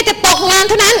ม่ใช่แค่จะตกงาน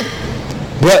เท่านั้น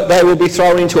but they will be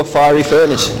thrown into a fiery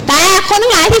furnace. แต่คนทั้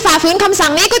งหลายที่ฝ่าฝืนคำสั่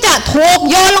งนี้ก็จะถูก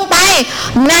โยนลงไป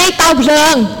ในเตาเพลิ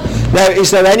ง Now, is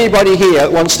there anybody here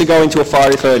that wants to go into a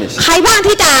fiery furnace? ใครบ้าง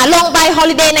ที่จะลงไปฮอ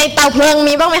ลิเดย์ในเตาเพลิง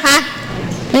มีบ้างไหมคะ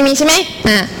ไม่มีใช่ไหม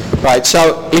Right, so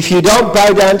if you don't bow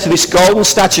down to this golden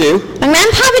statue, ดังนั้น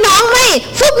ถ้าพี่น้องไม่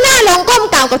ฟุบหน้าลงก้ม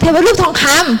กราบกับเทวรูปทองค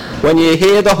ำ when you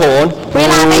hear the horn, เว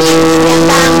ลาได้ยินเสียง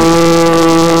ดัง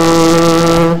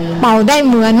เป่าได้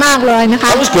เหมือนมากเลยนะคะ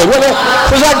that was good, wasn't it?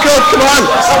 Was that good? Come on,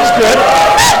 that was good.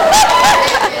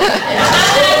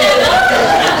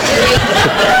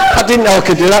 I didn't know I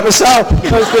could do that myself.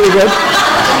 That was pretty good.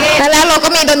 แล้วเราก็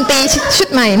มีดนตรีชุด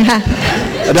ใหม่นะคะ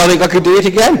I don't think I could do it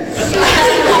again.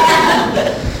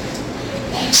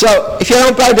 So, if you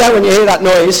don't bow down when you hear that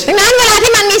noise, ดังนั้นเวลา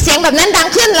ที่มันมีเสียงแบบนั้นดัง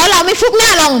ขึ้นแล้วเราไม่ฟุบหน้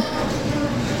าลง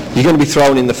you're going to be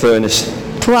thrown in the furnace.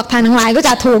 พวกท่านทั้งหลายก็จ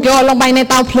ะถูกโยนลงไปใน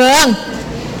เตาเพลิง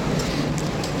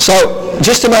So,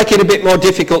 just to make it a bit more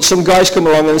difficult, some guys come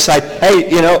along and say, hey,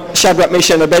 you know, Shadrach,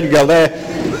 Meshach and Abednego,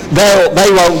 they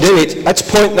won't do it. Let's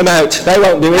point them out. They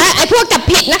won't do it. ไอ้พวกจับ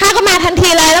ผิดนะคะเขามาทันที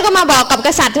เลยแล้วก็มาบอกกับก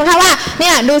ษัตริย์นะคะว่าเนี่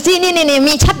ยดูซินี่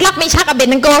มีชัดลักมีชักอเบด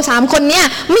นังโก3คนเนี่ย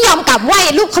ไม่ยอมกลับไหว้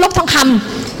ลูกเคารพทองค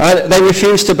ำ They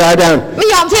refuse to bow down. ไม่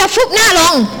ยอมที่จะฟุบหน้าล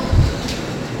ง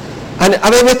And I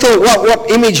mean, we thought, what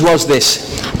image was this?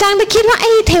 อาจารย์ไปคิดว่าไ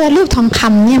อ้เทวรูปทองค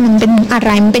ำเนี่ยมันเป็นอะไร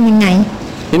มันเป็นยังไง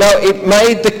You know, it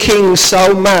made the king so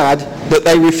mad that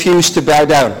they refused to bow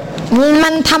down. มั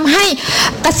นทำให้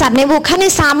กษัตริย์เนบูคัดเน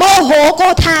ซาร์โมโหโก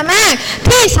ธามาก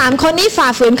ที่3คนนี้ฝ่า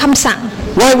ฝืนคำสั่ง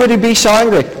Why would he be so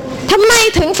angry? ทำไม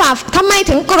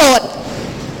ถึงโกรธ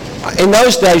In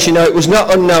those days, you know, it was not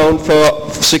unknown for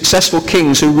successful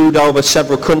kings who ruled over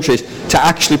several countries to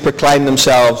actually proclaim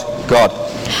themselves God.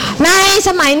 ในส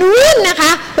มัยนู้นนะค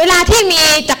ะเวลาที่มี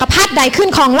จักรพรรดิใดขึ้น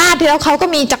ครองราชย์แล้วเขาก็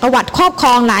มีจักรวรรดิครอบคร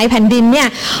องหลายแผ่นดินเนี่ย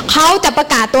เขาจะประ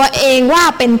กาศตัวเองว่า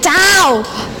เป็นเจ้า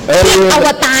ที่อว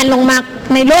ตารลงมา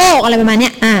ในโลกอะไรประมาณเนี้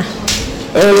ย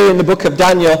Earlier in the book of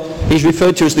Daniel, he's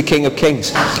referred to as the King of Kings.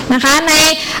 นะคะใน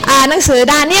หนังสือ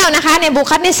ดาเนียลนะคะในบู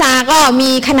คัดเนซาร์ก็มี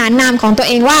ขนานนามของตัว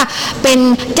เองว่าเป็น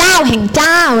เจ้าแห่งเ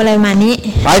จ้าอะไรประมาณนี้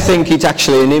I think it's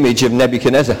actually an image of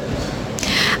Nebuchadnezzar.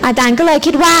 อาจารย์ก็เลย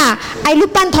คิดว่าไอ้รู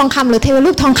ปปั้นทองคำหรือเทว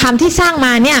รูปทองคำที่สร้างม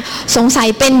าเนี่ยสงสัย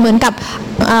เป็นเหมือนกับ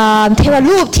เทว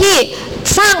รูปที่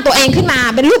สร้างตัวเองขึ้นมา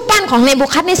เป็นรูปปั้นของเนบู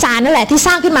คัดเนซาร์นั่นแหละที่ส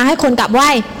ร้างขึ้นมาให้คนกราบไห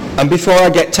ว้ And before I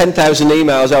get 10,000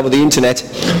 emails over the internet,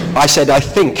 I said I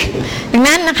think. ดัง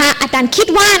นั้นนะคะอาจารย์คิด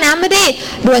ว่านะไม่ได้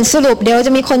ด่วนสรุปเดี๋ยวจ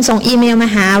ะมีคนส่งอีเมลมา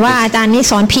หาว่าอาจารย์นี่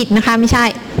สอนผิดนะคะไม่ใช่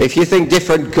If you think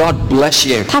different, God bless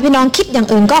you. ถ้าพี่น้องคิดอย่าง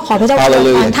อื่นก็ขอพระเจ้าอ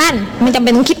วยพรท่านไม่จำเป็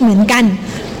นต้องคิดเหมือนกัน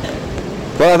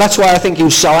Well, that's why I think he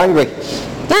was so angry.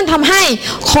 นั่นทำให้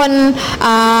คน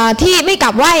ที่ไม่ก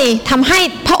ลับไหว้ทำให้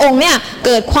พระองค์เนี่ยเ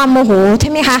กิดความโมโหใ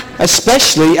ช่ไหมคะ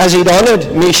Especially as he'd honored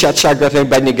Meshach, Shadrach and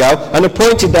Abednego and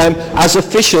appointed them as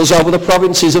officials over the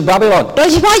provinces of Babylon. โดย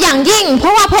เฉพาะอย่างยิ่งเพร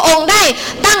าะว่าพระองค์ได้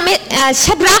ตั้ง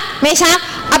ชัดรักเมชัก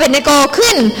อาเบดเนโก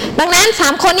ขึ้นดังนั้น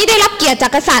3คนนี้ได้รับเกียรติจา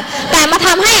กกษัตริย์แต่มาท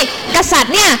ำให้กษัตริ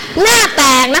ย์เนี่ยหน้าแต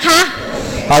กนะคะ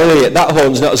Hallelujah. That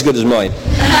horn's not as good as mine.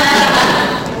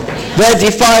 Their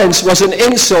defiance was an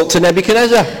insult to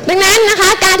Nebuchadnezzar. ดังนั้นนะคะ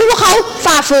การที่พวกเขา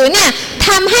ฝ่าฝืนเนี่ยท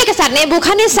ำให้กษัตริย์เนบู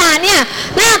คัดเนซาร์เนี่ย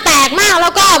หน้าแตกมากแล้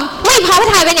วก็ไม่พอพระ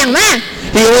ทัยเป็นอย่างมาก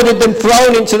He ordered them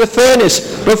thrown into the furnace,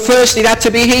 but first it had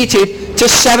to be heated to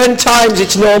 7 times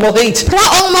its normal heat. พระ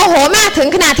องค์โมโหมากถึง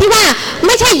ขนาดที่ว่าไ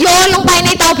ม่ใช่โยนลงไปใน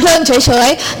เตาเพลิงเฉย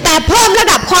ๆแต่เพิ่มระ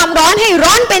ดับความร้อนให้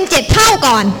ร้อนเป็น7 เท่า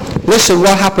ก่อน Listen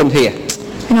what happened here.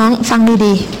 พี่น้องฟัง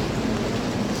ดี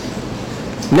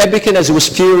Nebuchadnezzar was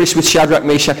furious with Shadrach,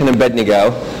 Meshach and Abednego,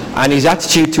 and his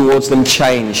attitude towards them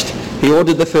changed. He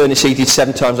ordered the furnace heated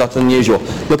 7 times hotter than usual.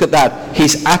 Look at that.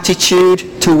 His attitude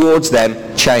towards them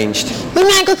changed. ๆ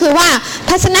ง่ายๆก็คือว่า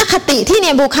ทัศนคติที่เน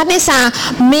บูคัดเนซาร์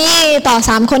มีต่อ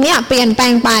3คนนี้เปลี่ยนแปล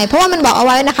งไปเพราะว่ามันบอกเอาไ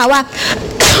ว้นะคะว่า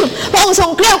พระองค์ทร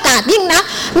งเกลี้ยกล่อมยิ่งนัก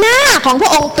หน้าของพร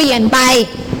ะองค์เปลี่ยนไป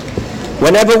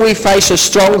Whenever we face a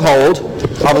stronghold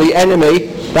of the enemy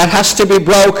that has to be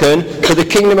broken for the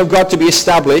kingdom of God to be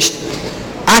established,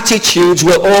 attitudes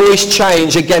will always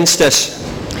change against us.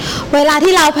 เวลา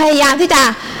ที่เราพยายามที่จะ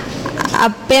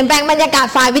เปลี่ยนแปลงบรรยากาศ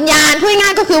ฝ่ายวิญญาณพูดง่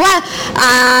ายๆก็คือว่า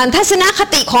ทัศนค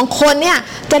ติของคนเนี่ย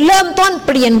จะเริ่มต้นเ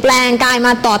ปลี่ยนแปลงกายม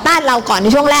าต่อต้านเราก่อนใน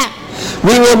ช่วงแรก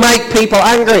We will make people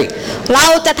angry. เรา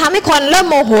จะทำให้คนเริ่ม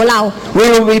โมโหเรา We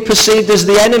will be perceived as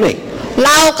the enemy. เ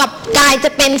รากับกายจ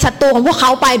ะเป็นศัตรูของพวกเข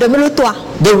าไปโดยไม่รู้ตัว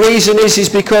The reason is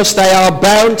because they are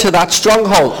bound to that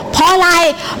stronghold. เพราะอะไร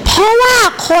เพราะว่า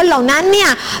คนเหล่านั้นเนี่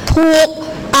ยถูก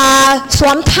ส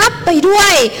วมทับไปด้ว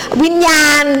ยวิญญา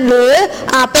ณหรือ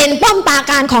เป็นป้อมปรา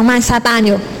การของมารซาตานอ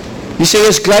ยู่ You see,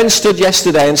 as Glenn stood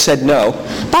yesterday and said no,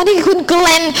 ตอนที่คุณเกล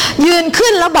นยืนขึ้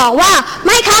นแล้วบอกว่าไ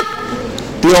ม่ครับ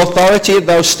the authority of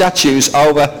those statues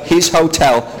over his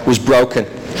hotel was broken.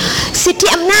 สิทธิ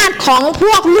อำนาจของพ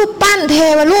วกรูปปั้นเท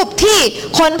วรูปที่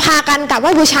คนพากันกราบไห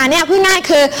ว้บูชาเนี่ยพูดง่าย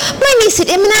คือไม่มีสิท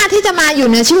ธิอำนาจที่จะมาอยู่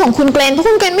ในชีวิตของคุณเกลนเพราะ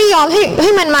คุณเกลนไม่ยอมใ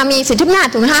ห้มันมามีสิทธิอำนาจ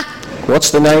ถูกไหมคะ What's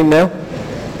the name now?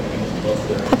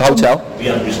 Hotel?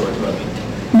 Beyond Resort, Rabbi.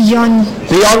 Beyond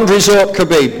Beyond Resort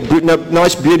Krabi.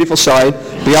 Nice, beautiful sign.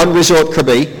 Beyond Resort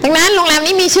Krabi. ดังนั้นโรงแรม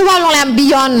นี้มีชื่อว่าโรงแรม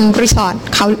Beyond Resort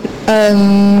เขา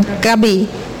กระบี่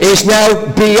Is now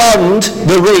beyond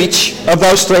the reach of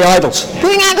those 3 idols. พูด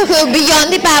ง่ายก็คือ Beyond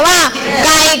ที่แปลว่าไก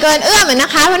ลเกินเอื้อมน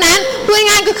ะคะเพราะนั้นพูด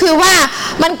ง่ายก็คือว่า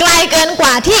มันไกลเกินก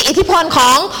ว่าที่อิทธิพลข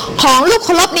องลูกเค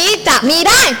ารพนี้จะมี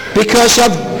ได้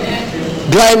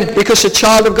Because a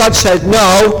child of God said no,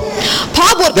 เพรา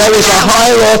ะบุตร there is a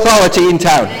higher authority in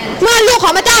town. เมื่อลูกข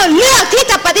องพระเจ้าเลือกที่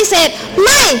จะปฏิเสธ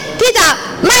ที่จะ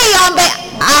ไม่ยอมไป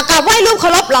กราบไหว้รูปเค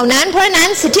ารพเหล่านั้นเพราะฉะนั้น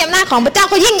สิทธิอำนาจของพระเจ้า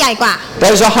ก็ยิ่งใหญ่กว่า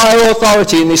There is a higher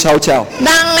authority in this hotel.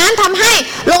 ดังนั้นทำให้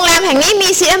โรงแรมแห่งนี้มี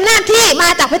สิทธิอำนาจที่มา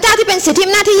จากพระเจ้าที่เป็นสิทธิอ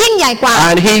ำนาจที่ยิ่งใหญ่กว่า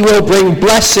And he will bring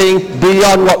blessing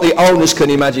beyond what the owners can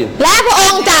imagine. และพระอ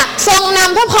งค์จะทรงน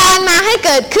ำพระพรมาให้เ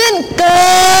กิดขึ้นเกิ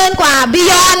นกว่า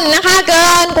Beyond นะคะเกิ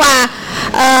นกว่า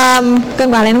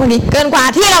อะไรนะวันนี้เกินกว่า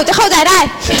ที่เราจะเข้าใจได้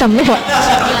จำไม่หมด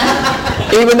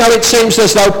Even though it seems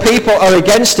as though people are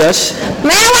against us, แ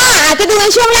ม้ว่าอาจจะดูใน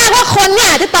ช่วงแรกว่าคนเนี่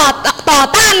ยจะต่อ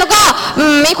ต้านแล้วก็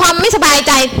มีความไม่สบายใ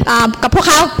จกับพวก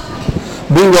เขา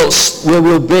we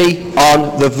will be on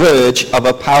the verge of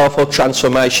a powerful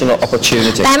transformational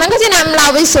opportunity. แต่มันก็จะนำเรา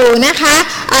ไปสู่นะคะ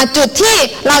จุดที่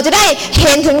เราจะได้เ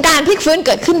ห็นถึงการพลิกฟื้นเ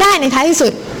กิดขึ้นได้ในท้ายที่สุ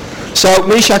ด So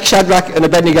Meshach, Shadrach and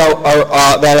Abednego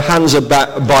their hands are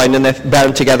bound and they're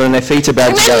bound together and their feet are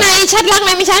bound นั้น together. ในชัดรักใ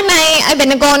นมิชักในอเบด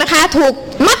เนโกนะคะถูก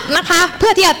มัดนะคะเพื่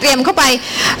อที่จะเตรียมเข้าไป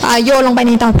โยนลงไปใ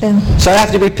นเตาเพลิง So they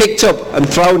have to be picked up and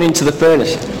thrown into the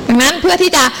furnace. ดังนั้นเพื่อ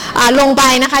ที่จะลงไป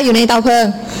นะคะอยู่ในเตาเพลิง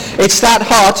It's that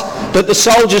hot that the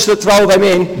soldiers that throw them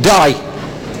in die.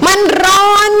 มันร้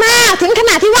อนมากถึงข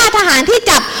นาดที่ว่าทหารที่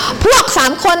จับพวก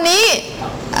3 คนนี้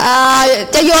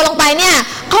จะโยนลงไปเนี่ย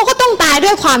เขาก็ต้องตายด้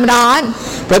วยความร้อน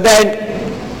But then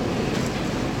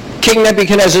King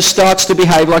Nebuchadnezzar starts to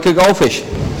behave like a goldfish.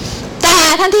 แต่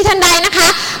ทันทีทันใดนะคะ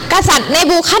กษัตริย์เน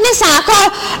บูคัดเนสาก็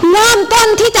เริ่มต้น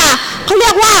ที่จะเขาเรี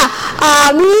ยกว่า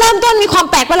เริ่มต้นมีความ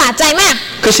แปลกประหลาดใจมาก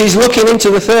Because he's looking into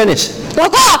the furnace. แล้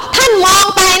วก็ท่านมอง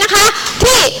ไปนะคะ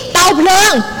ที่เตาเพลิ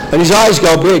ง And his eyes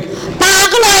go big. ตา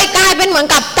ก็เลยกลายเป็นเหมือน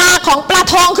กับตาของปลา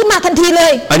ทองขึ้นมาทันทีเล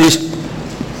ย And he's,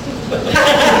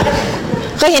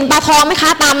 เคยเห็นปลาทองไหมคะ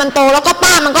ตามันโตแล้วก็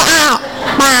ป้ามันก็อ้าว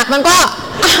ปากมันก็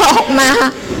อ้าวออกมา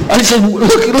and he said,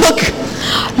 look,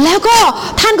 แล้วก็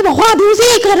ท่านก็บอกว่าดูสิ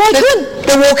เกิดอะไรขึ้น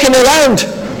they're walking around.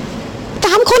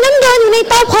 3 คนนั้นเดินอยู่ใน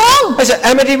เตาพอง I said,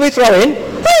 how many did we throw in?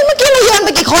 เฮ้ยเมื่อกี้เราโยนไป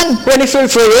กี่คน We only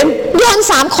threw in. โยน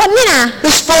3 คนนี่นะ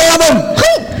There's 4 of them. เ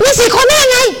ฮ้ยมี4 คนได้ยั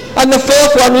งไง And the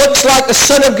 4th one looks like the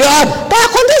Son of God. แต่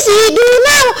คนที่4ดูห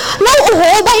น้าแล้วโอ้โห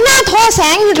ใบหน้าทอแส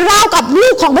งราวกับลู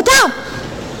กของพระเจ้า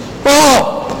Oh,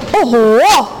 โอ้โห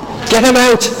get him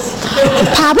out.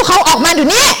 พาพวกเขาออกมาอยู่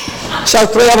นี่ So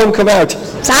 3 of them come out.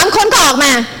 3 คนก็ออกม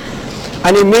า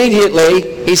And immediately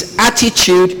his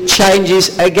attitude changes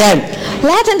again. แ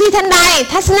ละทันทีทันใด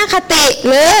ทัศนคติ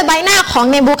หรือใบหน้าของ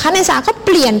เนบูคัดเนสาก็เป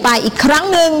ลี่ยนไปอีกครั้ง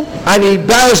หนึ่ง And he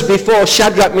bows before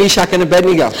Shadrach, Meshach and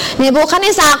Abednego. เนบูคัดเน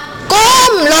สาก้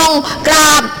มลงกร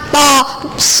าบต่อ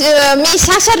มี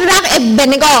ชัชรักเอเบ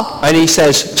เนโก And he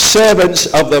says, servants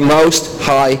of the Most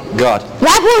High God. แล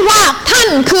ะพูดว่าท่าน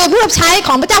คือผู้รับใช้ข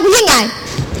องพระเจ้าผู้ยิ่งใหญ่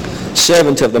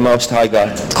Servant of the Most High God.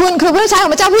 คุณคือผู้รับใช้ขอ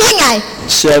งพระเจ้าผู้ยิ่งใหญ่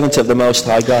Servant of the Most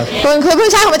High God. คุณคือผู้รั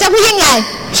บใช้ของพระเจ้าผู้ยิ่งใหญ่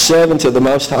Servant of the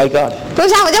Most High God. ผู้รับ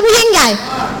ใช้ของพระเจ้าผู้ยิ่งใหญ่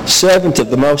Servant of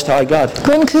the Most High God.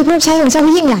 คุณคือผู้รับใช้ของพระเจ้า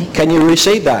ผู้ยิ่งใหญ่ Can you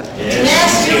receive that?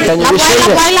 Can you รับไว้ receive รั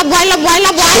บไว้ it? รับไว้รับไว้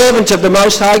รับไว้ Servant of the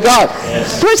Most High God.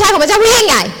 ผู้รับใช้ของพระเจ้าผู้ยิ่ง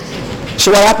ใหญ่ So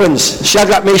what happens?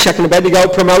 Shadrach, Meshach and Abednego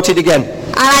promoted again.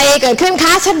 อะไรเกิดขึ้นค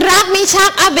ะชัดรักมีชั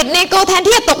กอาเบดเนโกแทน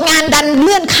ที่จะตกงานดันเ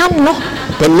ลื่อนขั้นเนาะ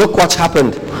But look what's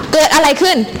happened. เกิดอะไร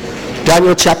ขึ้น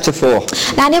Daniel chapter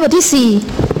 4. ดาเนียลบทที่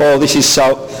Oh, this is so...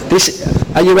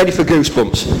 Are you ready for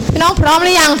goosebumps? 4พี่น้องพร้อมห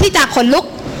รือยังที่จะขนลุก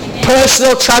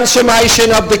Personal transformation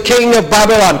of the king of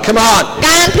Babylon. Come on. ก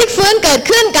ารพลิกฟื้นเกิด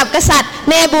ขึ้นกับกษัตริย์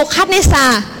เนบูคัดเนซา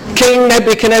King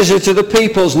Nebuchadnezzar to the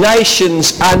peoples, nations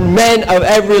and men of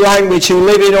every language who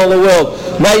live in all the world.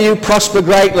 May you prosper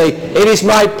greatly. It is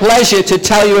my pleasure to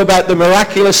tell you about the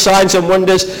miraculous signs and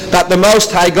wonders that the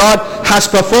Most High God has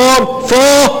performed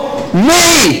for me.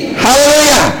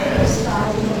 Hallelujah.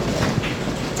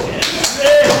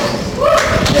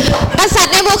 กษัตริ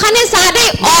ย์เนบูคัดเนซาได้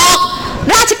ออก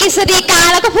ราชกฤษฎีกา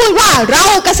แล้วก็พูดว่าเรา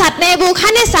กษัตริย์เนบูคั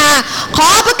ดเนซาขอ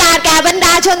ประกาศแก่บรรด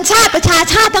าชนชาติประชา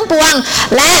ชาติทั้งปวง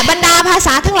และบรรดาภาษ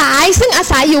าทั้งหลายซึ่งอา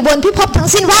ศัยอยู่บนพิภพทั้ง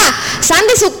สิ้นว่าสัน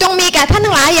ติสุขจงมีแก่ท่าน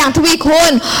ทั้งหลายอย่างทวีคู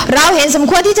ณเราเห็นสม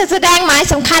ควรที่จะแสดงหมาย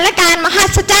สำคัญและการมหั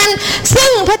ศจรรย์ซึ่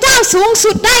งพระเจ้าสูง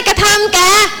สุดได้กระทำแ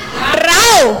ก่เรา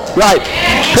Right.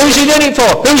 Who's he done it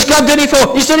for? Who's God done it for?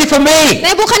 He's done it for me. เน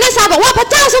บูคัดเนซาบอกว่าพระ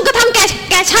เจ้าทรงกระทำ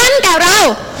แก่ฉันแก่เรา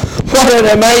What an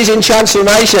amazing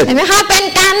transformation. เห็นไหมคะเป็น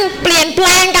การเปลี่ยนแปล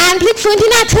งการพลิกฟื้นที่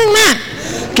น่าทึ่งมาก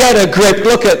Get a grip.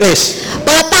 Look at this. เ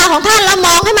ปิดตาของท่านแล้วม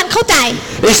องให้มันเข้าใจ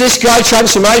Is this guy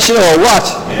transformational or what?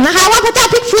 นะคะว่าพระเจ้า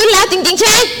พลิกฟื้นแล้วจริงๆใช่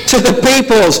ไหม To the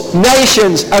peoples,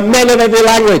 nations and men of every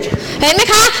language. เห็นไหม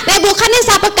คะในบูคัดเนซ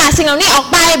าประกาศสิ่งเหล่านี้ออก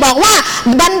ไปบอกว่า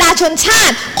บรรดาชนชา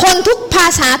ติคนทุกภา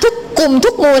ษาทุกกลุ่มทุ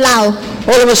กหมู่เหล่า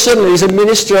All of a sudden he's a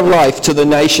minister of life to the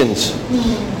nations.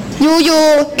 อยู่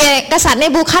ๆกษัตริย์ใน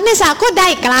บูคัดเนซาก็ได้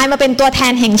กลายมาเป็นตัวแท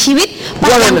นแห่งชีวิตป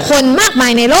ระจำคนมากมา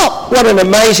ยในโลก What an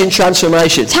amazing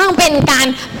transformation. ช่างเป็นการ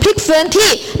พลิกฟื้นที่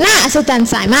น่าอัศจรรย์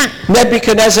สายมาก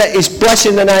Nebuchadnezzar is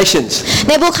blessing the nations. ใ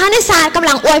นบูคัดเนซากำ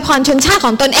ลังอวยพรชนชาติข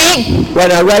องตนเอง When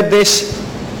I read this,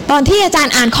 ตอนที่อาจาร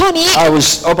ย์อ่านข้อนี้ I was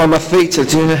up on my feet to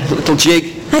do a little jig,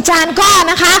 อาจารย์ก็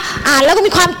นะคะอ่านแล้วก็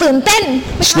มีความตื่นเต้น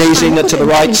sneezing to the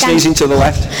right, sneezing to the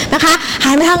left. นะคะ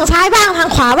หันไปทางซ้ายบ้างทาง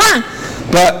ขวาบ้าง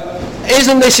But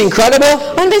isn't this incredible?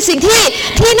 มันเป็นสิ่ง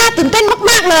ที่น่าตื่นเต้น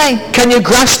มากๆเลย Can you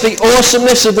grasp the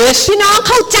awesomeness of this? พี่น้อง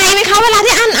เข้าใจไหมคะเวลา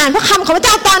ที่อ่านพระคำของพระเ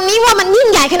จ้าตอนนี้ว่ามันยิ่ง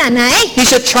ใหญ่ขนาดไหน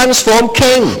He's a transformed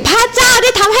king. พระเจ้าได้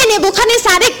ทำให้เนบูคัดเนซ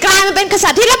าได้กลายมาเป็นกษั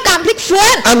ตริย์ที่รับการพลิกฟื้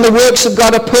น And the works of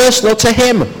God are personal to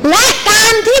him. และกา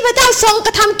รที่พระเจ้าทรงก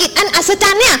ระทำกิจอันอัศจ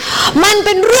รรย์เนี่ยมันเ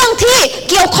ป็นเรื่องที่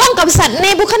เกี่ยวข้องกับกษัตริย์เน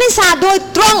บูคัดเนซาโดย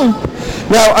ตรง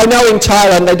Now, I know in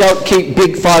Thailand they don't keep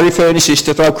big fiery furnaces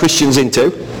to throw Christians into.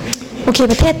 โอเค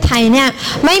ประเทศไทยเนี่ย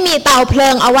ไม่มีเตาเพลิ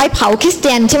งเอาไว้เผาคริสเ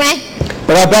ตียนใช่ไหม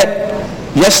But I bet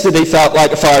yesterday felt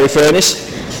like a fiery furnace.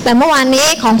 แต่เมื่อวานนี้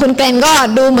ของคุณเกรนก็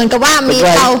ดูเหมือนกับว่ามี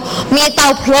เตา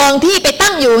เพลิงที่ไป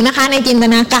ตั้ง อยู่นะคะในจินต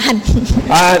นาการ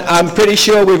And I'm pretty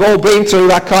sure we've all been through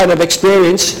that kind of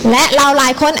experience. และเราหลา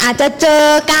ยคนอาจจะเจอ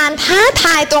การท้าท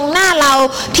ายตรงหน้าเรา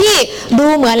ที่ดู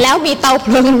เหมือนแล้วมีเตาเพ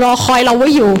ลิงรอคอยเราไว้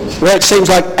อยู่ Where it seems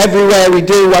like everywhere we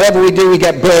do, whatever we do, we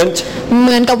get burnt. เห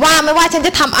มือนกับว่าไม่ว่าฉันจ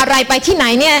ะทำอะไรไปที่ไหน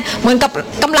เนี่ยเหมือนกับ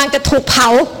กำลังจะถูกเผา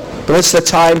But it's the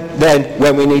time then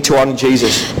when we need to honor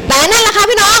Jesus. แต่นั่นแหละค่ะ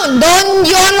พี่น้องโดน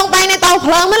โยนลงไปในเตาเพ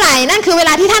ลิงเมื่อไหร่นั่นคือเวล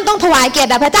าที่ท่านต้องถวายเกียรติ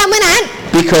แด่พระเจ้าเมื่อนั้น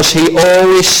Because he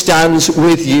always stands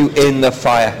with you in the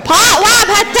fire. เพราะว่า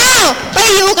พระเจ้าไป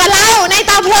อยู่กับเราในเ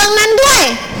ตาเพลิงนั้นด้วย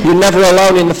You're never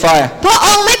alone in the fire. พระอ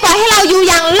งค์ไม่ปล่อยให้เราอยู่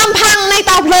อย่างลำพังในเ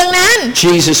ตาเพลิงนั้น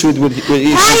Jesus with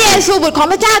you. พระเยซูบุตรของ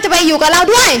พระเจ้าจะไปอยู่กับเรา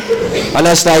ด้วย And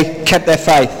as they kept their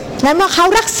faith, และเมื่อเขา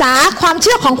รักษาความเ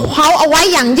ชื่อของเขาเอาไว้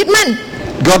อย่างยึดมั่น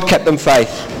God kept them faith.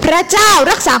 พระเจ้า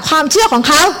รักษาความเชื่อของ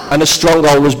เขา And the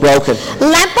stronghold was broken.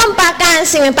 และป้อมปราการ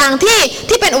สิ่งต่างๆ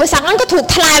ที่เป็นอุปสรรคนั้นก็ถูก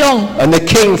ทลายลง And the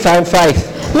king found faith.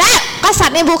 และกษัต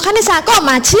ริย์เนบูคัดเนซาร์ก็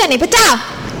มาเชื่อในพระเจ้า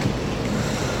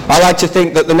I like to think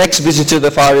that the next visit to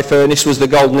the fiery furnace was the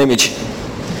golden image.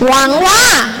 หวังว่า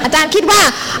อาจารย์คิดว่า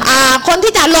คน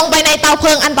ที่จะลงไปในเตาเพ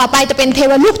ลิงอันต่อไปจะเป็นเท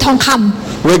วรูปทองค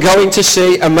ำ We're going to see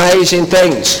amazing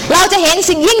things. เราจะเห็น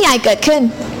สิ่งยิ่งใหญ่เกิดขึ้น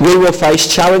We will face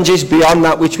challenges beyond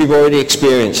that which we've already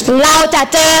experienced. เราจะ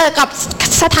เจอกับ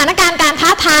สถานการณ์การท้า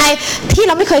ทายที่เ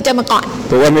ราไม่เคยเจอมาก่อน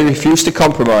But when we refuse to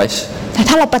compromise, แต่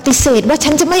ถ้าเราปฏิเสธว่า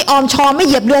ฉันจะไม่ออมชอมไม่เ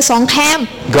หยียบเรือสองแคม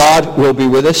God will be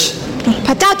with us พ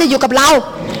ระเจ้าจะอยู่กับเรา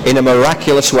in a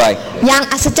miraculous way. อย่าง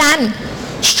อัศจรรย์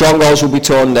Strongholds will be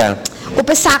torn down. อุ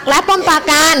ปสรรคและป้อมปรา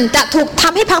การจะถูกท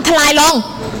ำให้พังทลายลง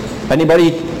Anybody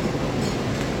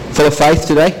full of faith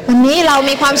today? วันนี้เรา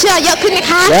มีความเชื่อเยอะขึ้นไหม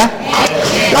คะ Yeah?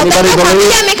 เราเต็ม Anybody ด้วยความ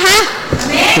believe เชื่อไหมคะ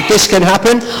that this can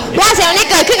happen? ว่าสิ่งนี้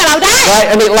เกิดขึ้นกับเราได้ Right,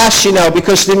 and it lasts,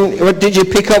 because what did you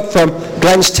pick up from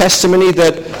Glenn's testimony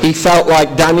that he felt like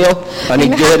Daniel? And he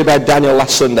heard about Daniel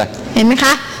last Sunday. เห็นไหมค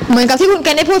ะเหมือนกับที่คุณเก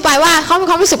ณฑ์ได้พูดไปว่าเขามี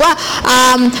ความรู้สึกว่า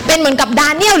เป็นเหมือนกับดา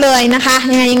เนียลเลยนะคะ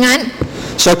อย่างนั้น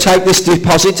So take this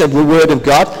deposit of the word of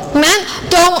God. นั้น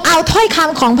จงเอาถ้อยค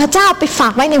ำของพระเจ้าไปฝา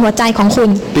กไว้ในหัวใจของคุณ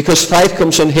Because faith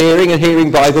comes from hearing and hearing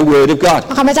by the word of God.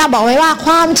 พระเจ้าบอกไว้ว่าค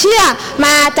วามเชื่อม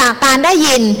าจากการได้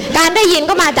ยินการได้ยิน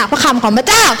ก็มาจากพระคำของพระ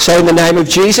เจ้า So in the name of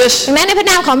Jesus, ดังนั้นในพระ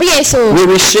นามของพระเยซู we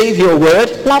receive your word.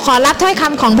 เราขอรับถ้อยค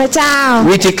ำของพระเจ้า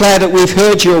We declare that we've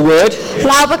heard your word.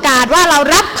 เราประกาศว่าเรา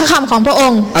รับพระคำของพระอ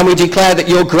งค์ And we declare that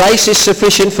your grace is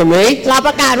sufficient for me. เราป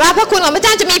ระกาศว่าพระคุณของพระเจ้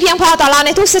าจะมีเพียงพอต่อเราใน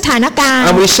ทุกสถานการณ์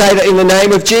And we say that in the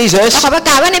name of Jesus, เราขอประ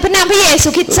กาศว่าในพระนามพระเยซู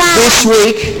คริสต์เจ้า this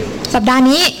week, สัปดาห์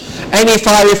นี้ any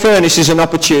fiery furnace is an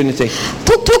opportunity.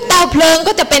 ทุกๆเตาเพลิง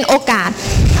ก็จะเป็นโอกาส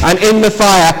And in the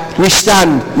fire, we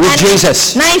stand with Jesus.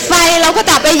 ในไฟเราก็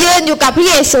จะไปยืนอยู่กับพระ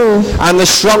เยซู And the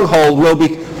stronghold will be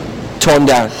torn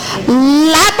down.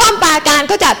 และป้อมปราการ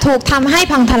ก็จะถูกทำให้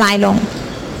พังทลายลง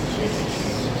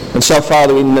And so,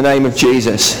 Father, in the name of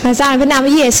Jesus, พระเจ้าในพระนามพ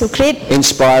ระเยซูคริสต์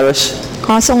inspire us, ข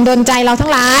อทรงดลใจเราทั้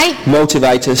งหลาย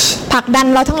motivate us, ผลักดัน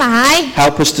เราทั้งหลาย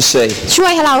help us to see ช่ว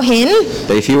ยให้เราเห็น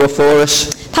that if you are for us,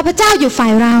 ถ้าพระเจ้าอยู่ฝ่า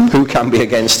ยเรา who can be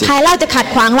against ใคร it? เราจะขัด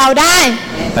ขวางเราได้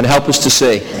And help us to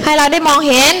see ให้เราได้มอง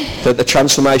เห็น that the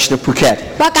transformation of Phuket,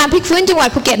 ว่าการพลิกฟื้นจังหวัด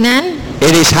ภูเก็ตนั้น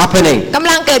it is happening. กำ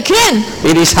ลังเกิดขึ้น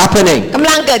It is happening. กำ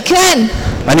ลังเกิดขึ้น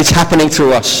And it's happening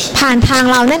through us. ผ่านทาง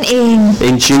เรานั่นเอง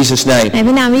In Jesus' ใน name. พ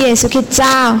ระนามพระเยซูคริสต์เ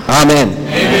จ้า Amen.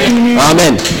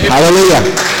 Amen. Hallelujah.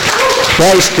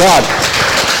 Praise God.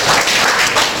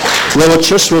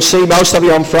 We'll see most of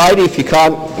you on Friday. If you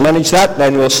can't manage that,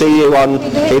 then we'll see you on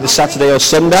either Saturday or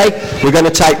Sunday. We're going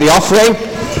to take the offering.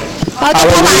 เราจะ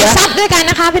ถวายทรัพย์ด้วยกัน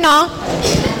นะคะพี่น้อง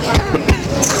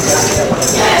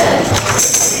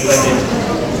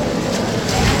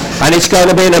And it's going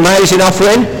to be an amazing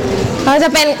offering. เราจะ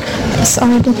เป็น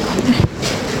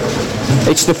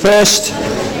It's the first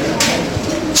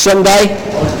Sunday,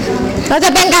 เราจ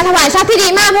ะเป็นการถวายทรัพย์ที่ดี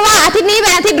มากเพราะว่าอาทิตย์นี้เป็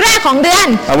นอาทิตย์แรกของเดือน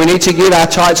and we need to give our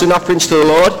tithes and offerings to the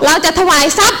Lord. เราจะถวาย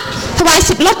ทรัพย์ถวาย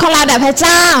สิบลดของเราแด่พระเ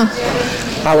จ้า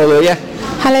Hallelujah.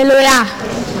 ฮาเลลูยา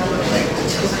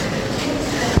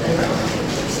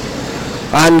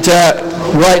And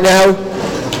right now,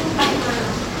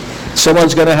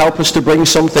 someone's going to help us to bring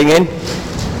something in.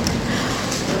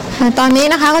 ตอนนี้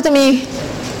นะคะก็จะมี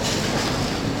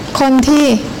คนที่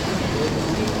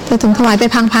จะถึงถวายไป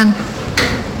พัง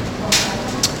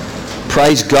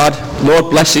Praise God. Lord,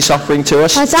 bless this offering to ๆ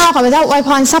us. พระเจ้าขอพระเจ้าอวยพ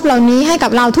รทรัพย์เหล่านี้ให้กั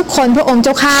บเราทุกคนพระองค์เ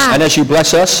จ้าข้า And as you bless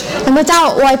us, และพระเจ้า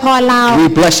อวยพรเรา we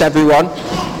bless everyone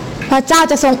พระเจ้า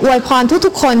จะทรงอวยพรทุ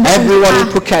กๆคน Everyone in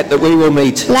Phuket that we will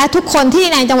meet และทุกคนที่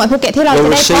ในจังหวัดภูเก็ตที่เรา will จะ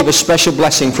ได้พบ receive a special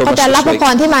blessing from เขา us จะรับ this พระ week. พ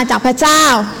รที่มาจากพระเจ้า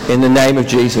In the name of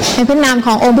Jesus. ในพระนามข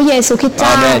ององค์พระเยซูคริสต์เจ้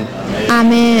า Amen. อา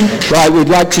เมน Right,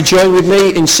 we'd like to join with me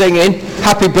in singing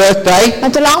Happy Birthday เรา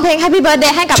จะร้องเพลง Happy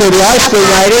Birthday ให้กับ to the ice cream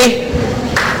lady,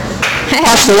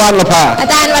 Pastor Wan Lapa. อา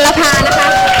จารย์วรภานะคะ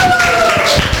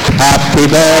Happy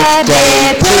birthday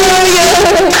to you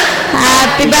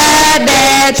Happy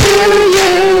birthday to you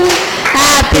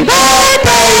Happy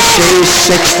birthday She's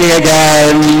 60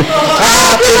 again.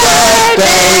 Happy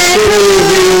birthday to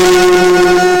you.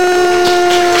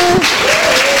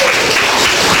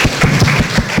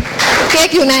 เค้ก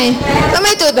อยู่ในแล้วไ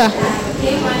ม่จุดเหรอ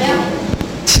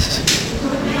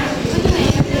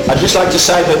I'd just like to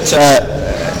say that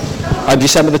on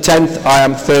December the 10th I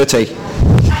am 30.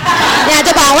 อยากจ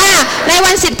ะบอกว่าในวั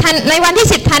นที่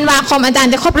 10 ธันวาคมอาจาร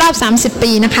ย์จะครบรอบ 30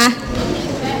 ปีนะคะ